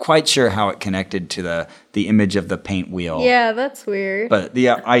quite sure how it connected to the image of the paint wheel. Yeah, that's weird. But the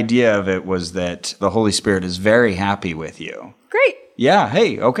idea of it was that the Holy Spirit is very happy with you. Great. Yeah,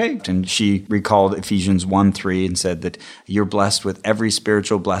 hey, okay. And she recalled Ephesians 1:3 and said that you're blessed with every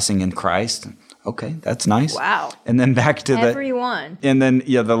spiritual blessing in Christ. Okay, that's nice. Wow. And then back to everyone. And then,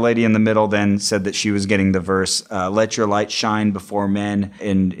 the lady in the middle then said that she was getting the verse, let your light shine before men.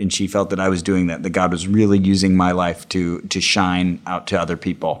 And she felt that I was doing that God was really using my life to shine out to other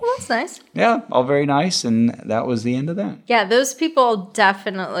people. Well, that's nice. Yeah, all very nice. And that was the end of that. Yeah, those people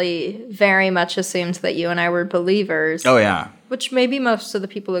definitely very much assumed that you and I were believers. Oh, yeah. which maybe most of the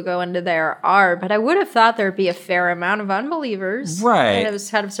people who go into there are, but I would have thought there'd be a fair amount of unbelievers. Right. And it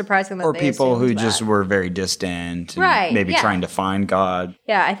was kind of surprising that or they people who assumed just that. were very distant, and Right, maybe yeah. trying to find God.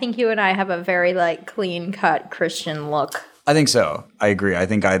 Yeah, I think you and I have a very, like, clean-cut Christian look. I think so. I agree. I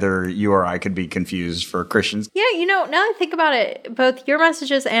think either you or I could be confused for Christians. Yeah, you know, now I think about it, both your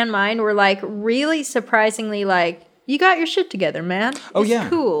messages and mine were, like, really surprisingly, like, you got your shit together, man. Oh, It's yeah.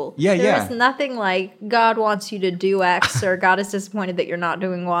 cool. Yeah, yeah. There's nothing like God wants you to do X or God is disappointed that you're not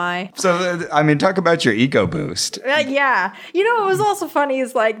doing Y. So, I mean, talk about your ego boost. Yeah. You know what was also funny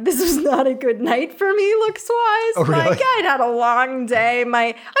is like, this was not a good night for me looks-wise. Oh, really? Like, I'd had a long day.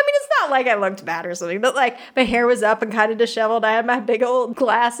 It's not like I looked bad or something, but like, my hair was up and kind of disheveled. I had my big old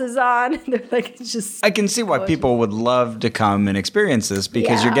glasses on. They're like, it's just... I can see why people would love to come and experience this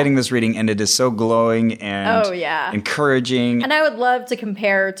because you're getting this reading and it is so glowing and encouraging. And I would love to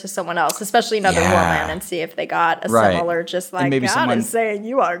compare to someone else, especially another woman, and see if they got a similar, just like, maybe God is saying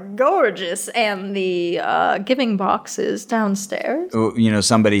you are gorgeous, and the giving box is downstairs. You know,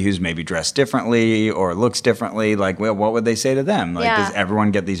 somebody who's maybe dressed differently or looks differently, like, well, what would they say to them? Like, does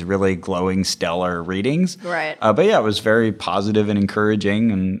everyone get these really glowing, stellar readings? Right. But yeah, it was very positive and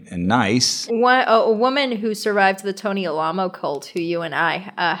encouraging and nice. A woman who survived the Tony Alamo cult, who you and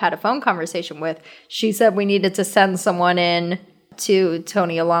I had a phone conversation with, she said we needed to send someone in to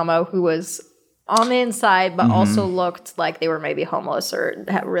Tony Alamo who was on the inside, but also looked like they were maybe homeless or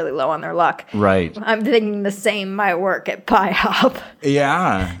really low on their luck. Right. I'm thinking the same might work at PIHOP.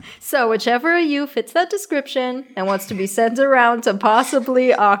 Yeah. So whichever of you fits that description and wants to be sent around to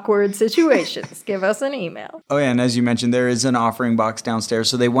possibly awkward situations, give us an email. Oh, yeah, and as you mentioned, there is an offering box downstairs.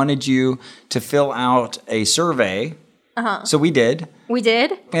 So they wanted you to fill out a survey. So we did. We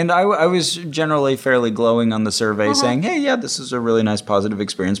did? And I was generally fairly glowing on the survey saying, hey, yeah, this is a really nice positive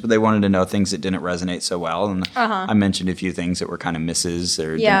experience. But they wanted to know things that didn't resonate so well. And I mentioned a few things that were kind of misses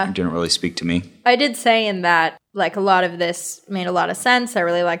or didn't really speak to me. I did say in that, like, a lot of this made a lot of sense. I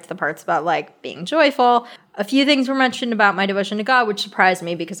really liked the parts about, like, being joyful. A few things were mentioned about my devotion to God, which surprised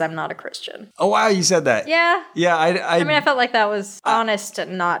me because I'm not a Christian. Oh, wow, you said that. Yeah. Yeah, I mean, I felt like that was honest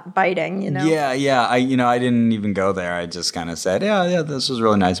and not biting, you know? Yeah. I didn't even go there. I just kind of said, yeah, this was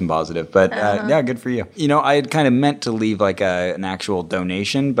really nice and positive. But yeah, good for you. You know, I had kind of meant to leave like an actual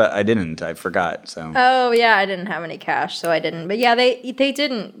donation, but I didn't. I forgot. So. Oh, yeah, I didn't have any cash, so I didn't. But yeah, they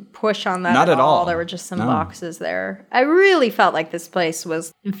didn't push on that Not at all. There were just some boxes there. I really felt like this place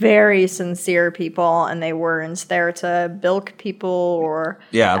was very sincere people, and they weren't there to bilk people or...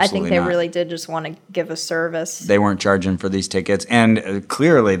 Yeah, absolutely I think they really did just want to give a service. They weren't charging for these tickets, and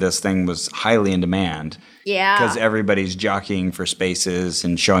clearly this thing was highly in demand. Yeah. Because everybody's jockeying for spaces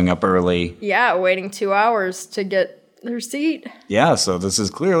and showing up early. Yeah, waiting 2 hours to get their seat. Yeah, so this is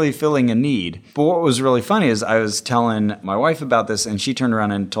clearly filling a need. But what was really funny is I was telling my wife about this, and she turned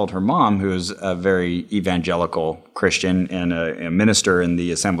around and told her mom, who is a very evangelical Christian and a minister in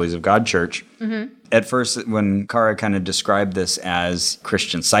the Assemblies of God Church. At first, when Cara kind of described this as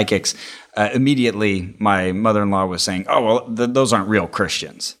Christian psychics, immediately my mother-in-law was saying, oh, well, those aren't real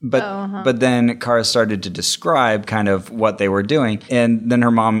Christians. But then Cara started to describe kind of what they were doing. And then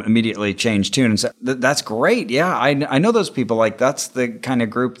her mom immediately changed tune and said, that's great. Yeah, I know those people. Like, that's the kind of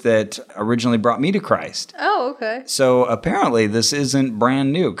group that originally brought me to Christ. Oh, okay. So apparently this isn't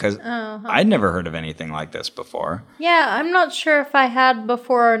brand new because I'd never heard of anything like this before. Yeah, I'm not sure if I had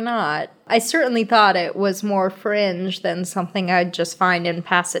before or not. I certainly thought it was more fringe than something I'd just find in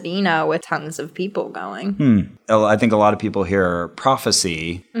Pasadena with tons of people going. I think a lot of people hear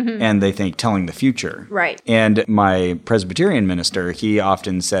prophecy and they think telling the future. Right. And my Presbyterian minister, he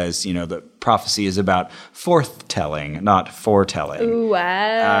often says, you know, that prophecy is about forthtelling, not foretelling. Ooh,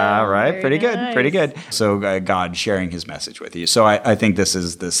 wow. Right. Pretty good. Nice. Pretty good. So God sharing his message with you. So I think this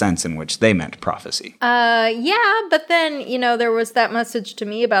is the sense in which they meant prophecy. Yeah, but then, you know, there was that message to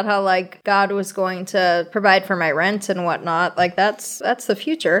me about how, like, God was going to provide for my rent and whatnot. Like, that's the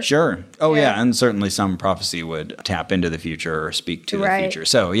future. Sure. Oh, yeah. And certainly some prophecy would tap into the future or speak to the future.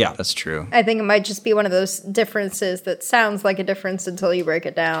 So, yeah, that's true. I think it might just be one of those differences that sounds like a difference until you break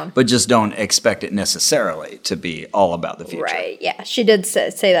it down. But just don't expect it necessarily to be all about the future. Right, yeah. She did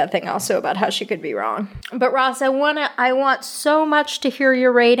say that thing also about how she could be wrong. But Ross, I want so much to hear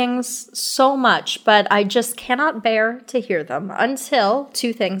your ratings, so much, but I just cannot bear to hear them until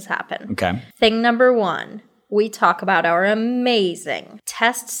two things happen. Okay. Thing number one, we talk about our amazing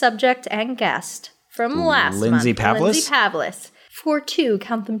test subject and guest from last month. Lindsay Pavlis. For two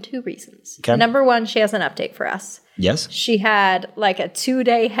reasons. Okay. Number one, she has an update for us. Yes. She had like a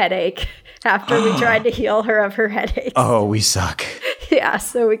 2-day headache after we tried to heal her of her headache. Oh, we suck. Yeah,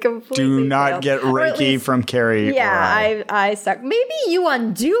 so we completely Do not failed. get Reiki from Carrie. Yeah, I suck. Maybe you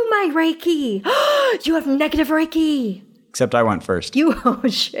undo my Reiki. You have negative Reiki. Except I went first. Oh,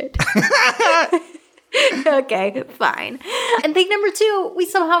 shit. Okay, fine. And thing number 2, we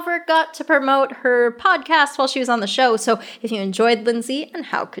somehow forgot to promote her podcast while she was on the show. So if you enjoyed Lindsay, and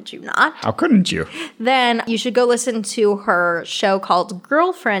how could you not? How couldn't you? Then you should go listen to her show called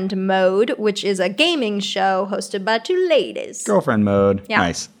Girlfriend Mode, which is a gaming show hosted by 2 ladies. Girlfriend Mode. Yeah.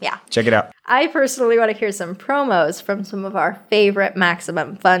 Nice. Yeah. Check it out. I personally want to hear some promos from some of our favorite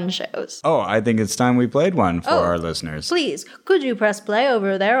Maximum Fun shows. Oh, I think it's time we played one for our listeners. Please, could you press play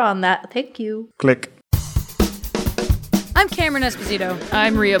over there on that? Thank you. Click. I'm Cameron Esposito.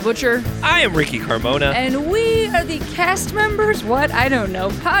 I'm Rhea Butcher. I am Ricky Carmona. And we are the cast members,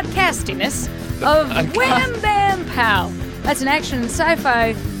 podcastiness of Wham Bam Pow. That's an action and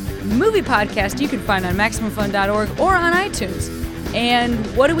sci-fi movie podcast you can find on MaximumFun.org or on iTunes. And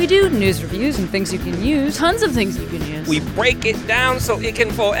what do we do? News reviews and things you can use. Tons of things you can use. We break it down so it can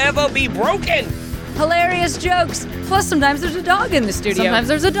forever be broken. Hilarious jokes. Plus, sometimes there's a dog in the studio. Sometimes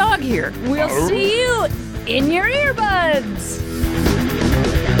there's a dog here. We'll see you in your earbuds.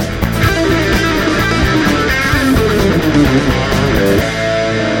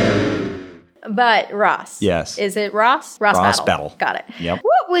 But Ross. Yes. Is it Ross? Ross Battle. Got it. Yep.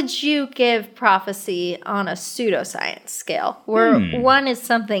 What would you give prophecy on a pseudoscience scale? Where one is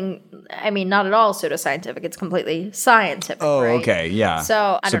something, not at all pseudoscientific. It's completely scientific, Oh, right? okay. Yeah.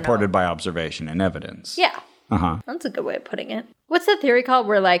 So, I don't know. Supported by observation and evidence. Yeah. Uh-huh. That's a good way of putting it. What's that theory called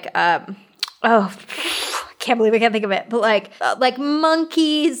where I can't believe I can't think of it, but like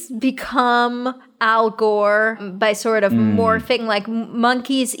monkeys become Al Gore by sort of morphing, like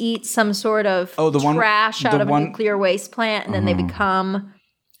monkeys eat some sort of trash out of a nuclear waste plant and then they become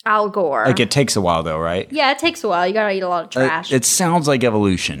Al Gore. Like it takes a while though, right? Yeah, it takes a while. You gotta eat a lot of trash. It sounds like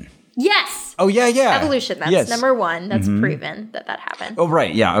evolution. Yes! Oh, yeah. Evolution, that's number 1. That's proven that happened. Oh,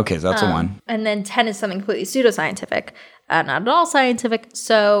 right. Yeah, okay, so that's a 1. And then 10 is something completely pseudoscientific. Not at all scientific.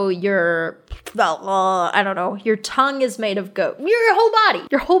 So your tongue is made of goat.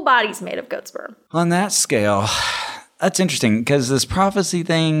 Your whole body's made of goat sperm. On that scale, that's interesting because this prophecy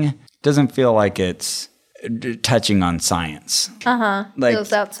thing doesn't feel like it's touching on science.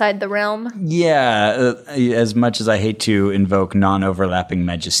 Feels outside the realm. Yeah, as much as I hate to invoke non-overlapping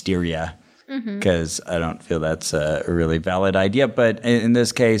magisteria, because I don't feel that's a really valid idea. But in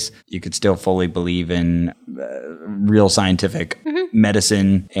this case, you could still fully believe in real scientific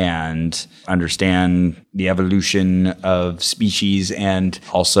medicine and understand the evolution of species and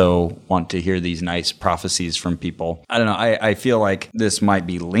also want to hear these nice prophecies from people. I don't know. I feel like this might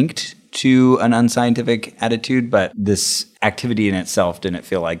be linked to an unscientific attitude, but this activity in itself didn't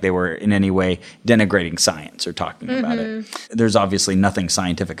feel like they were in any way denigrating science or talking about it. There's obviously nothing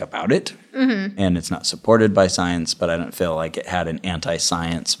scientific about it, and it's not supported by science, but I don't feel like it had an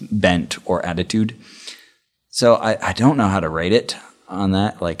anti-science bent or attitude. So I don't know how to rate it on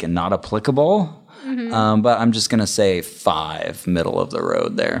that, like not applicable, but I'm just going to say 5, middle of the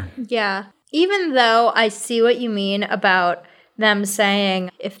road there. Yeah. Even though I see what you mean about them saying,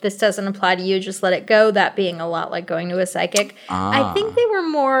 if this doesn't apply to you, just let it go, that being a lot like going to a psychic. I think they were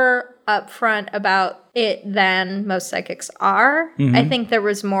more upfront about it than most psychics are. I think there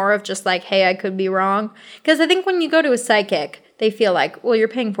was more of just like, hey, I could be wrong. Because I think when you go to a psychic, they feel like, well, you're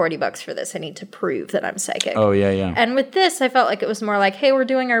paying $40 for this. I need to prove that I'm psychic. Oh, yeah. And with this, I felt like it was more like, hey, we're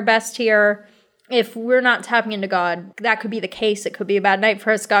doing our best here. If we're not tapping into God, that could be the case. It could be a bad night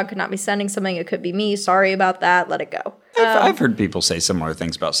for us. God could not be sending something. It could be me. Sorry about that. Let it go. I've heard people say similar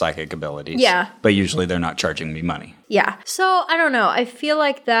things about psychic abilities. Yeah. But usually they're not charging me money. Yeah. So, I don't know. I feel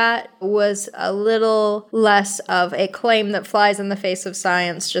like that was a little less of a claim that flies in the face of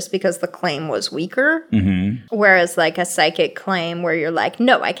science just because the claim was weaker. Whereas like a psychic claim where you're like,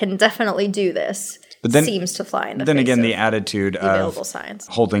 no, I can definitely do this. But then, seems to fly in the face again, of the attitude the available science.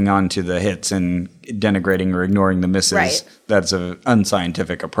 Holding on to the hits and denigrating or ignoring the misses, that's an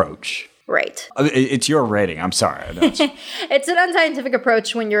unscientific approach. Right. It's your rating. I'm sorry. It's an unscientific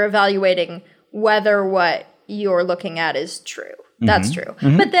approach when you're evaluating whether what you're looking at is true. That's true.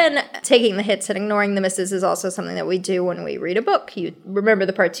 But then taking the hits and ignoring the misses is also something that we do when we read a book. You remember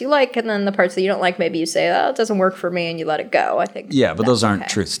the parts you like, and then the parts that you don't like, maybe you say, oh, it doesn't work for me, and you let it go. I think. Yeah, but those aren't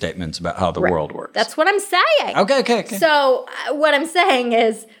truth statements about how the world works. That's what I'm saying. Okay. So what I'm saying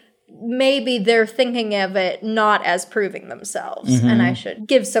is maybe they're thinking of it not as proving themselves, and I should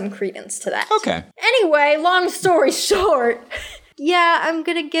give some credence to that. Okay. Anyway, long story short, Yeah, I'm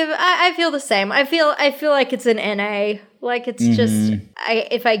gonna give. I feel the same. I feel like it's an NA. Like it's just.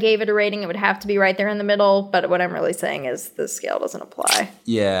 If I gave it a rating, it would have to be right there in the middle. But what I'm really saying is the scale doesn't apply.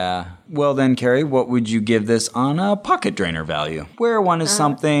 Yeah. Well then, Carrie, what would you give this on a pocket drainer value? Where one is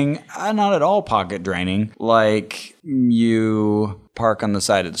something not at all pocket draining, like you park on the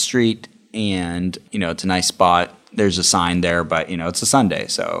side of the street and it's a nice spot. There's a sign there, but, it's a Sunday,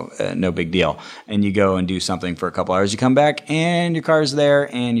 so no big deal. And you go and do something for a couple hours. You come back, and your car's there,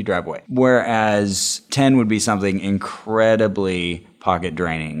 and you drive away. Whereas 10 would be something incredibly pocket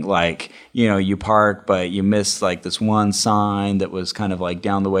draining. Like, you park, but you miss, like, this one sign that was kind of, like,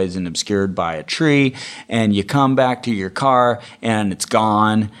 down the ways and obscured by a tree. And you come back to your car, and it's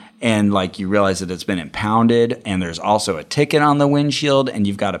gone. And, like, you realize that it's been impounded, and there's also a ticket on the windshield, and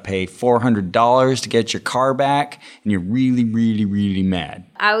you've got to pay $400 to get your car back, and you're really, really, really mad.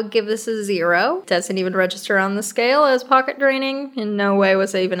 I would give this a 0. Doesn't even register on the scale as pocket draining. In no way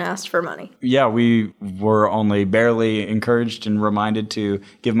was I even asked for money. Yeah, we were only barely encouraged and reminded to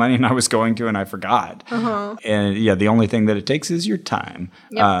give money, and I was going to, and I forgot. And, yeah, the only thing that it takes is your time.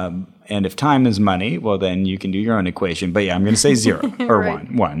 Yep. And if time is money, well, then you can do your own equation. But yeah, I'm going to say 0 or right.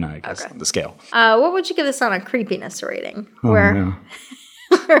 1, I guess, on the scale. What would you give this on a creepiness rating? Where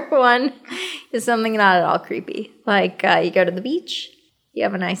 1 is something not at all creepy. Like you go to the beach, you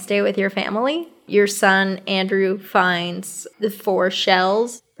have a nice day with your family. Your son, Andrew, finds the 4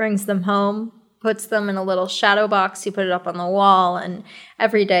 shells, brings them home, puts them in a little shadow box. You put it up on the wall, and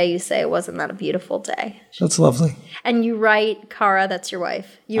every day you say, wasn't that a beautiful day? That's lovely. And you write, Cara, that's your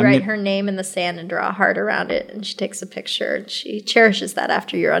wife, you write her name in the sand and draw a heart around it, and she takes a picture, and she cherishes that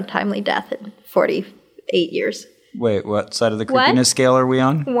after your untimely death in 48 years. Wait, what side of the creepiness scale are we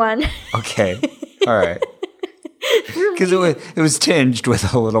on? 1. Okay. All right. Because it was tinged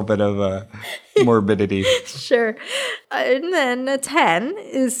with a little bit of morbidity. Sure. And then a 10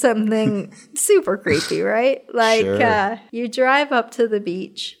 is something super creepy, right? Like you drive up to the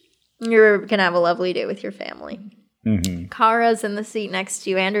beach. You're going to have a lovely day with your family. Cara's in the seat next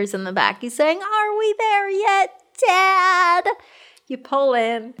to you. Andrew's in the back. He's saying, "Are we there yet, Dad?" You pull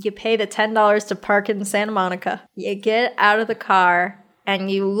in. You pay the $10 to park in Santa Monica. You get out of the car.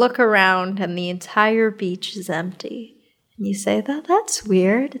 And you look around, and the entire beach is empty. And you say, that's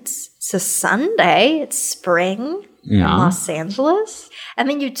weird. It's a Sunday. It's spring in Los Angeles. And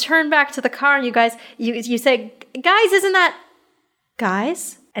then you turn back to the car, and you say, "Guys, isn't that..."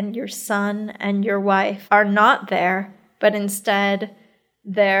 Guys? And your son and your wife are not there, but instead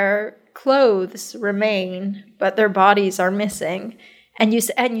their clothes remain, but their bodies are missing. And you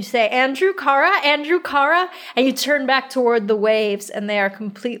say, Andrew, Cara, and you turn back toward the waves, and they are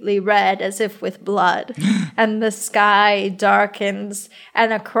completely red, as if with blood. And the sky darkens,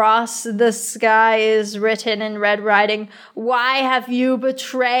 and across the sky is written in red writing, "Why have you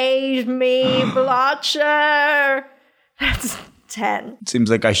betrayed me, Blotcher?" That's 10. It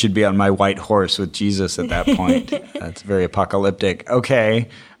seems like I should be on my white horse with Jesus at that point. That's very apocalyptic. Okay.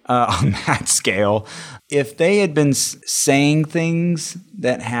 On that scale, if they had been saying things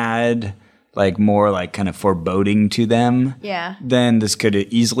that had like more like kind of foreboding to them, then this could have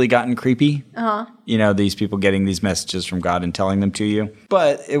easily gotten creepy. These people getting these messages from God and telling them to you.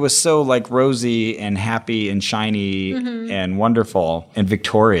 But it was so like rosy and happy and shiny and wonderful and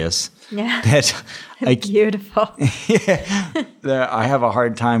victorious. That beautiful. That I have a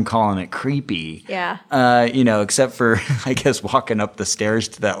hard time calling it creepy. Except for, I guess, walking up the stairs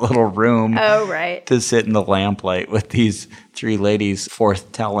to that little room. Oh, right. To sit in the lamplight with these 3 ladies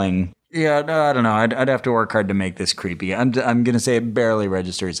forth-telling. Yeah, no, I don't know. I'd have to work hard to make this creepy. I'm going to say it barely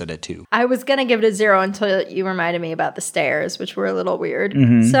registers at a 2. I was going to give it a 0 until you reminded me about the stairs, which were a little weird.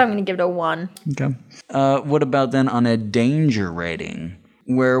 So I'm going to give it a 1. Okay. What about then on a danger rating?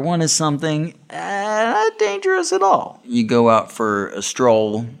 Where 1 is something not dangerous at all. You go out for a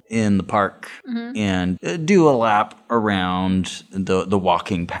stroll in the park and do a lap around the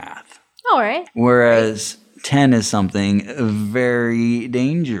walking path. All right. Whereas 10 is something very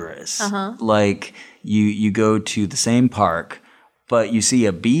dangerous. Like you go to the same park, but you see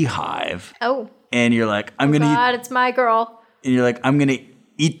a beehive. Oh. And you're like, I'm going to God, it's my girl. And you're like, I'm going to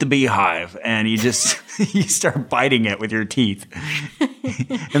eat the beehive, and you just you start biting it with your teeth.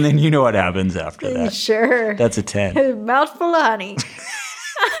 And then you know what happens after that. Sure. That's a 10. A mouthful of honey.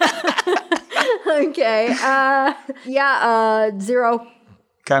 Okay. 0.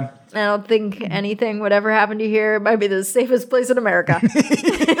 Okay. I don't think anything would ever happen to you here. It might be the safest place in America.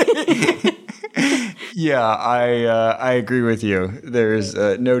 Yeah, I agree with you. There's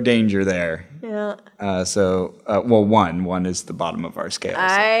no danger there. Yeah. 1 is the bottom of our scale. So.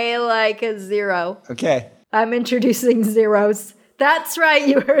 I like a 0. Okay. I'm introducing zeros. That's right.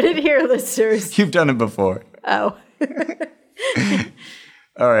 You heard it here, listeners. You've done it before. Oh.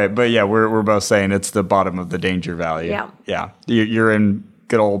 All right. But yeah, we're both saying it's the bottom of the danger valley. Yeah. Yeah. You're in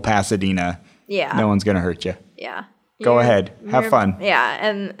good old Pasadena. Yeah. No one's going to hurt you. Yeah. Go ahead. Have fun. Yeah.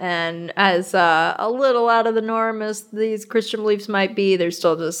 And as a little out of the norm as these Christian beliefs might be, they're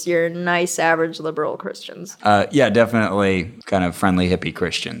still just your nice, average liberal Christians. Yeah, definitely kind of friendly hippie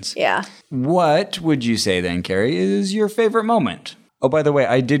Christians. Yeah. What would you say then, Carrie, is your favorite moment? Oh, by the way,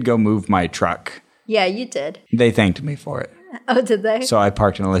 I did go move my truck. Yeah, you did. They thanked me for it. Oh, did they? So I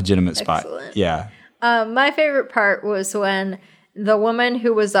parked in a legitimate spot. Excellent. Yeah. My favorite part was when the woman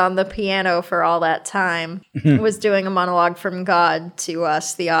who was on the piano for all that time was doing a monologue from God to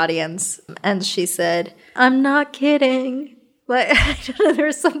us, the audience. And she said, "I'm not kidding." Like, I don't know,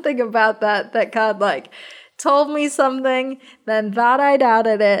 there's something about that God, like, told me something, then thought I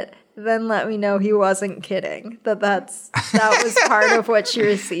doubted it, then let me know he wasn't kidding. That was part of what she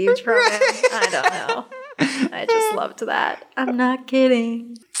received from him. I don't know. I just loved that. I'm not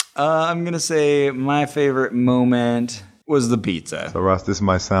kidding. I'm going to say my favorite moment was the pizza. So, Ross, this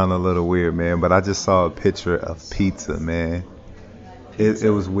might sound a little weird, man, but I just saw a picture of pizza, man.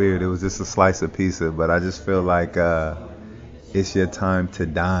 It was weird. It was just a slice of pizza, but I just feel like it's your time to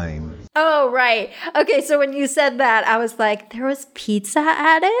dine. Oh, right. Okay, so when you said that, I was like, there was pizza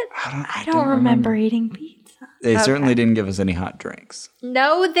at it? I don't remember eating pizza. They certainly didn't give us any hot drinks.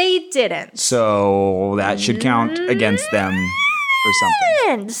 No, they didn't. So that should count against them for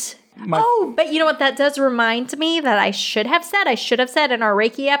something. But you know what? That does remind me that I should have said in our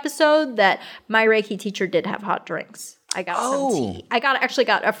Reiki episode that my Reiki teacher did have hot drinks. I got some tea. I actually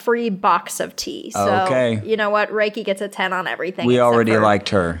got a free box of tea. So, you know what? Reiki gets a 10 on everything. We already liked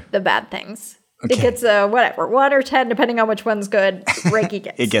her. The bad things. Okay. It gets a, 1 or 10, depending on which one's good, Reiki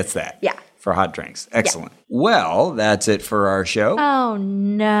gets. It gets that. Yeah. For hot drinks. Excellent. Yeah. Well, that's it for our show. Oh,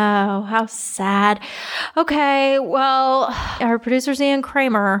 no. How sad. Okay, well, our producer's Ian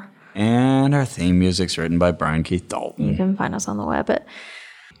Kramer. And our theme music's written by Brian Keith Dalton. You can find us on the web at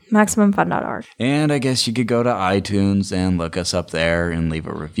MaximumFun.org. And I guess you could go to iTunes and look us up there and leave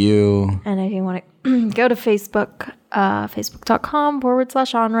a review. And if you want to go to Facebook,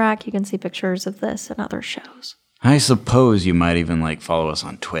 facebook.com/onrack, you can see pictures of this and other shows. I suppose you might even follow us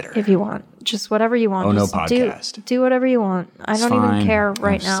on Twitter. If you want. Just whatever you want. Oh, just no podcast. Do whatever you want. I don't even care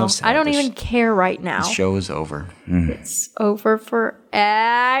right now. So I don't even care right now. The show is over. It's over for...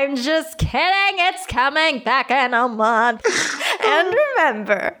 I'm just kidding. It's coming back in a month. And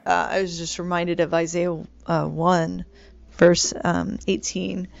remember... I was just reminded of Isaiah 1, verse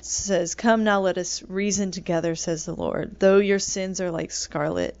 18. It says, "Come now, let us reason together, says the Lord. Though your sins are like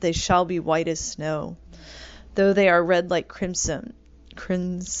scarlet, they shall be white as snow. Though they are red like crimson,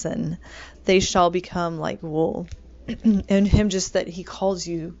 they shall become like wool." And him, just that he calls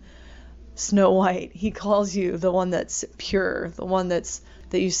you Snow White. He calls you the one that's pure, the one that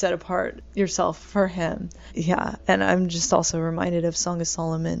you set apart yourself for him. Yeah, and I'm just also reminded of Song of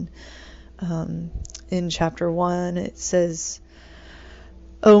Solomon. In chapter 1, it says,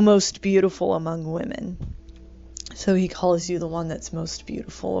 "O most beautiful among women." So he calls you the one that's most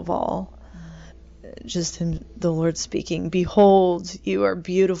beautiful of all. Just him, the Lord speaking, "Behold, you are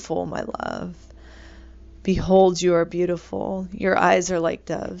beautiful, my love. Behold, you are beautiful. Your eyes are like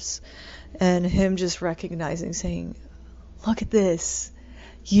doves." And him just recognizing, saying, "Look at this.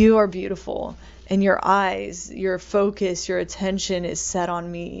 You are beautiful. And your eyes, your focus, your attention is set on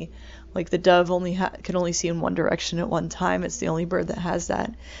me." Like the dove can only see in one direction at one time. It's the only bird that has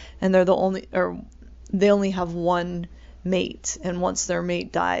that. And they only have one mate, and once their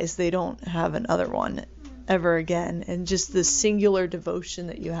mate dies, they don't have another one ever again. And just the singular devotion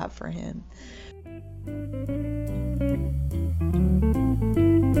that you have for him.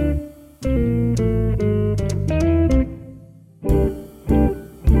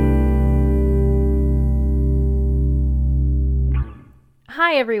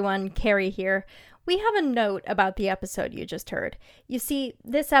 Hi everyone, Carrie here. We have a note about the episode you just heard. You see,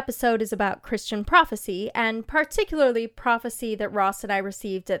 this episode is about Christian prophecy, and particularly prophecy that Ross and I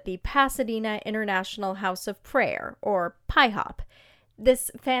received at the Pasadena International House of Prayer, or PIHOP. This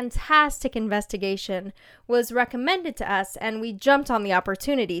fantastic investigation was recommended to us, and we jumped on the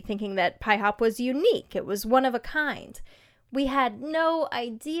opportunity thinking that PIHOP was unique. It was one of a kind. We had no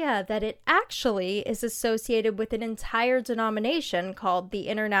idea that it actually is associated with an entire denomination called the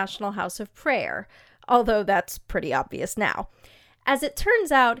International House of Prayer, although that's pretty obvious now. As it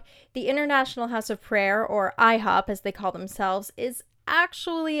turns out, the International House of Prayer, or IHOP as they call themselves, is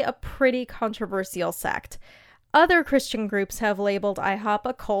actually a pretty controversial sect. Other Christian groups have labeled IHOP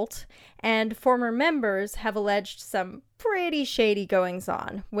a cult, and former members have alleged some pretty shady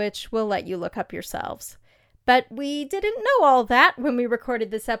goings-on, which we'll let you look up yourselves. But we didn't know all that when we recorded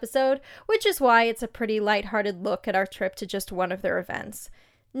this episode, which is why it's a pretty lighthearted look at our trip to just one of their events.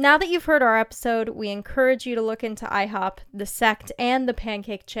 Now that you've heard our episode, we encourage you to look into IHOP, the sect, and the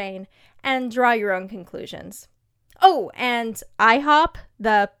pancake chain, and draw your own conclusions. Oh, and IHOP,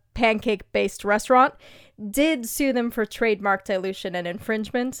 the pancake-based restaurant, did sue them for trademark dilution and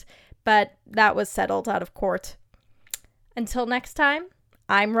infringement, but that was settled out of court. Until next time,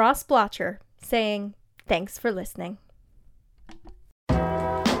 I'm Ross Blotcher, saying thanks for listening.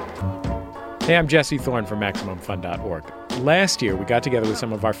 Hey, I'm Jesse Thorne from MaximumFun.org. Last year, we got together with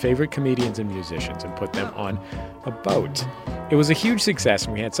some of our favorite comedians and musicians and put them on a boat. It was a huge success,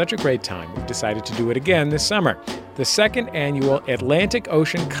 and we had such a great time, we've decided to do it again this summer. The second annual Atlantic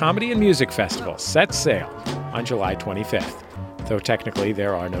Ocean Comedy and Music Festival sets sail on July 25th, though technically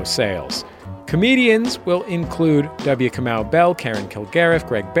there are no sails. Comedians will include W. Kamau Bell, Karen Kilgariff,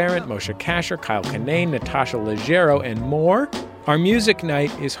 Greg Barrett, Moshe Kasher, Kyle Kinane, Natasha Leggero, and more. Our music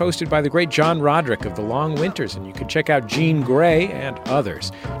night is hosted by the great John Roderick of The Long Winters, and you can check out Jean Grey and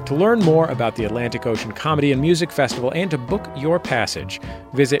others. To learn more about the Atlantic Ocean Comedy and Music Festival and to book your passage,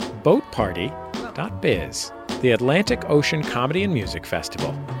 visit boatparty.biz. The Atlantic Ocean Comedy and Music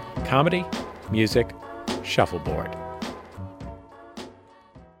Festival. Comedy, music, shuffleboard.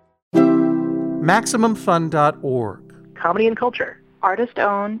 MaximumFun.org. Comedy and culture. Artist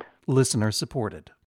owned. Listener supported.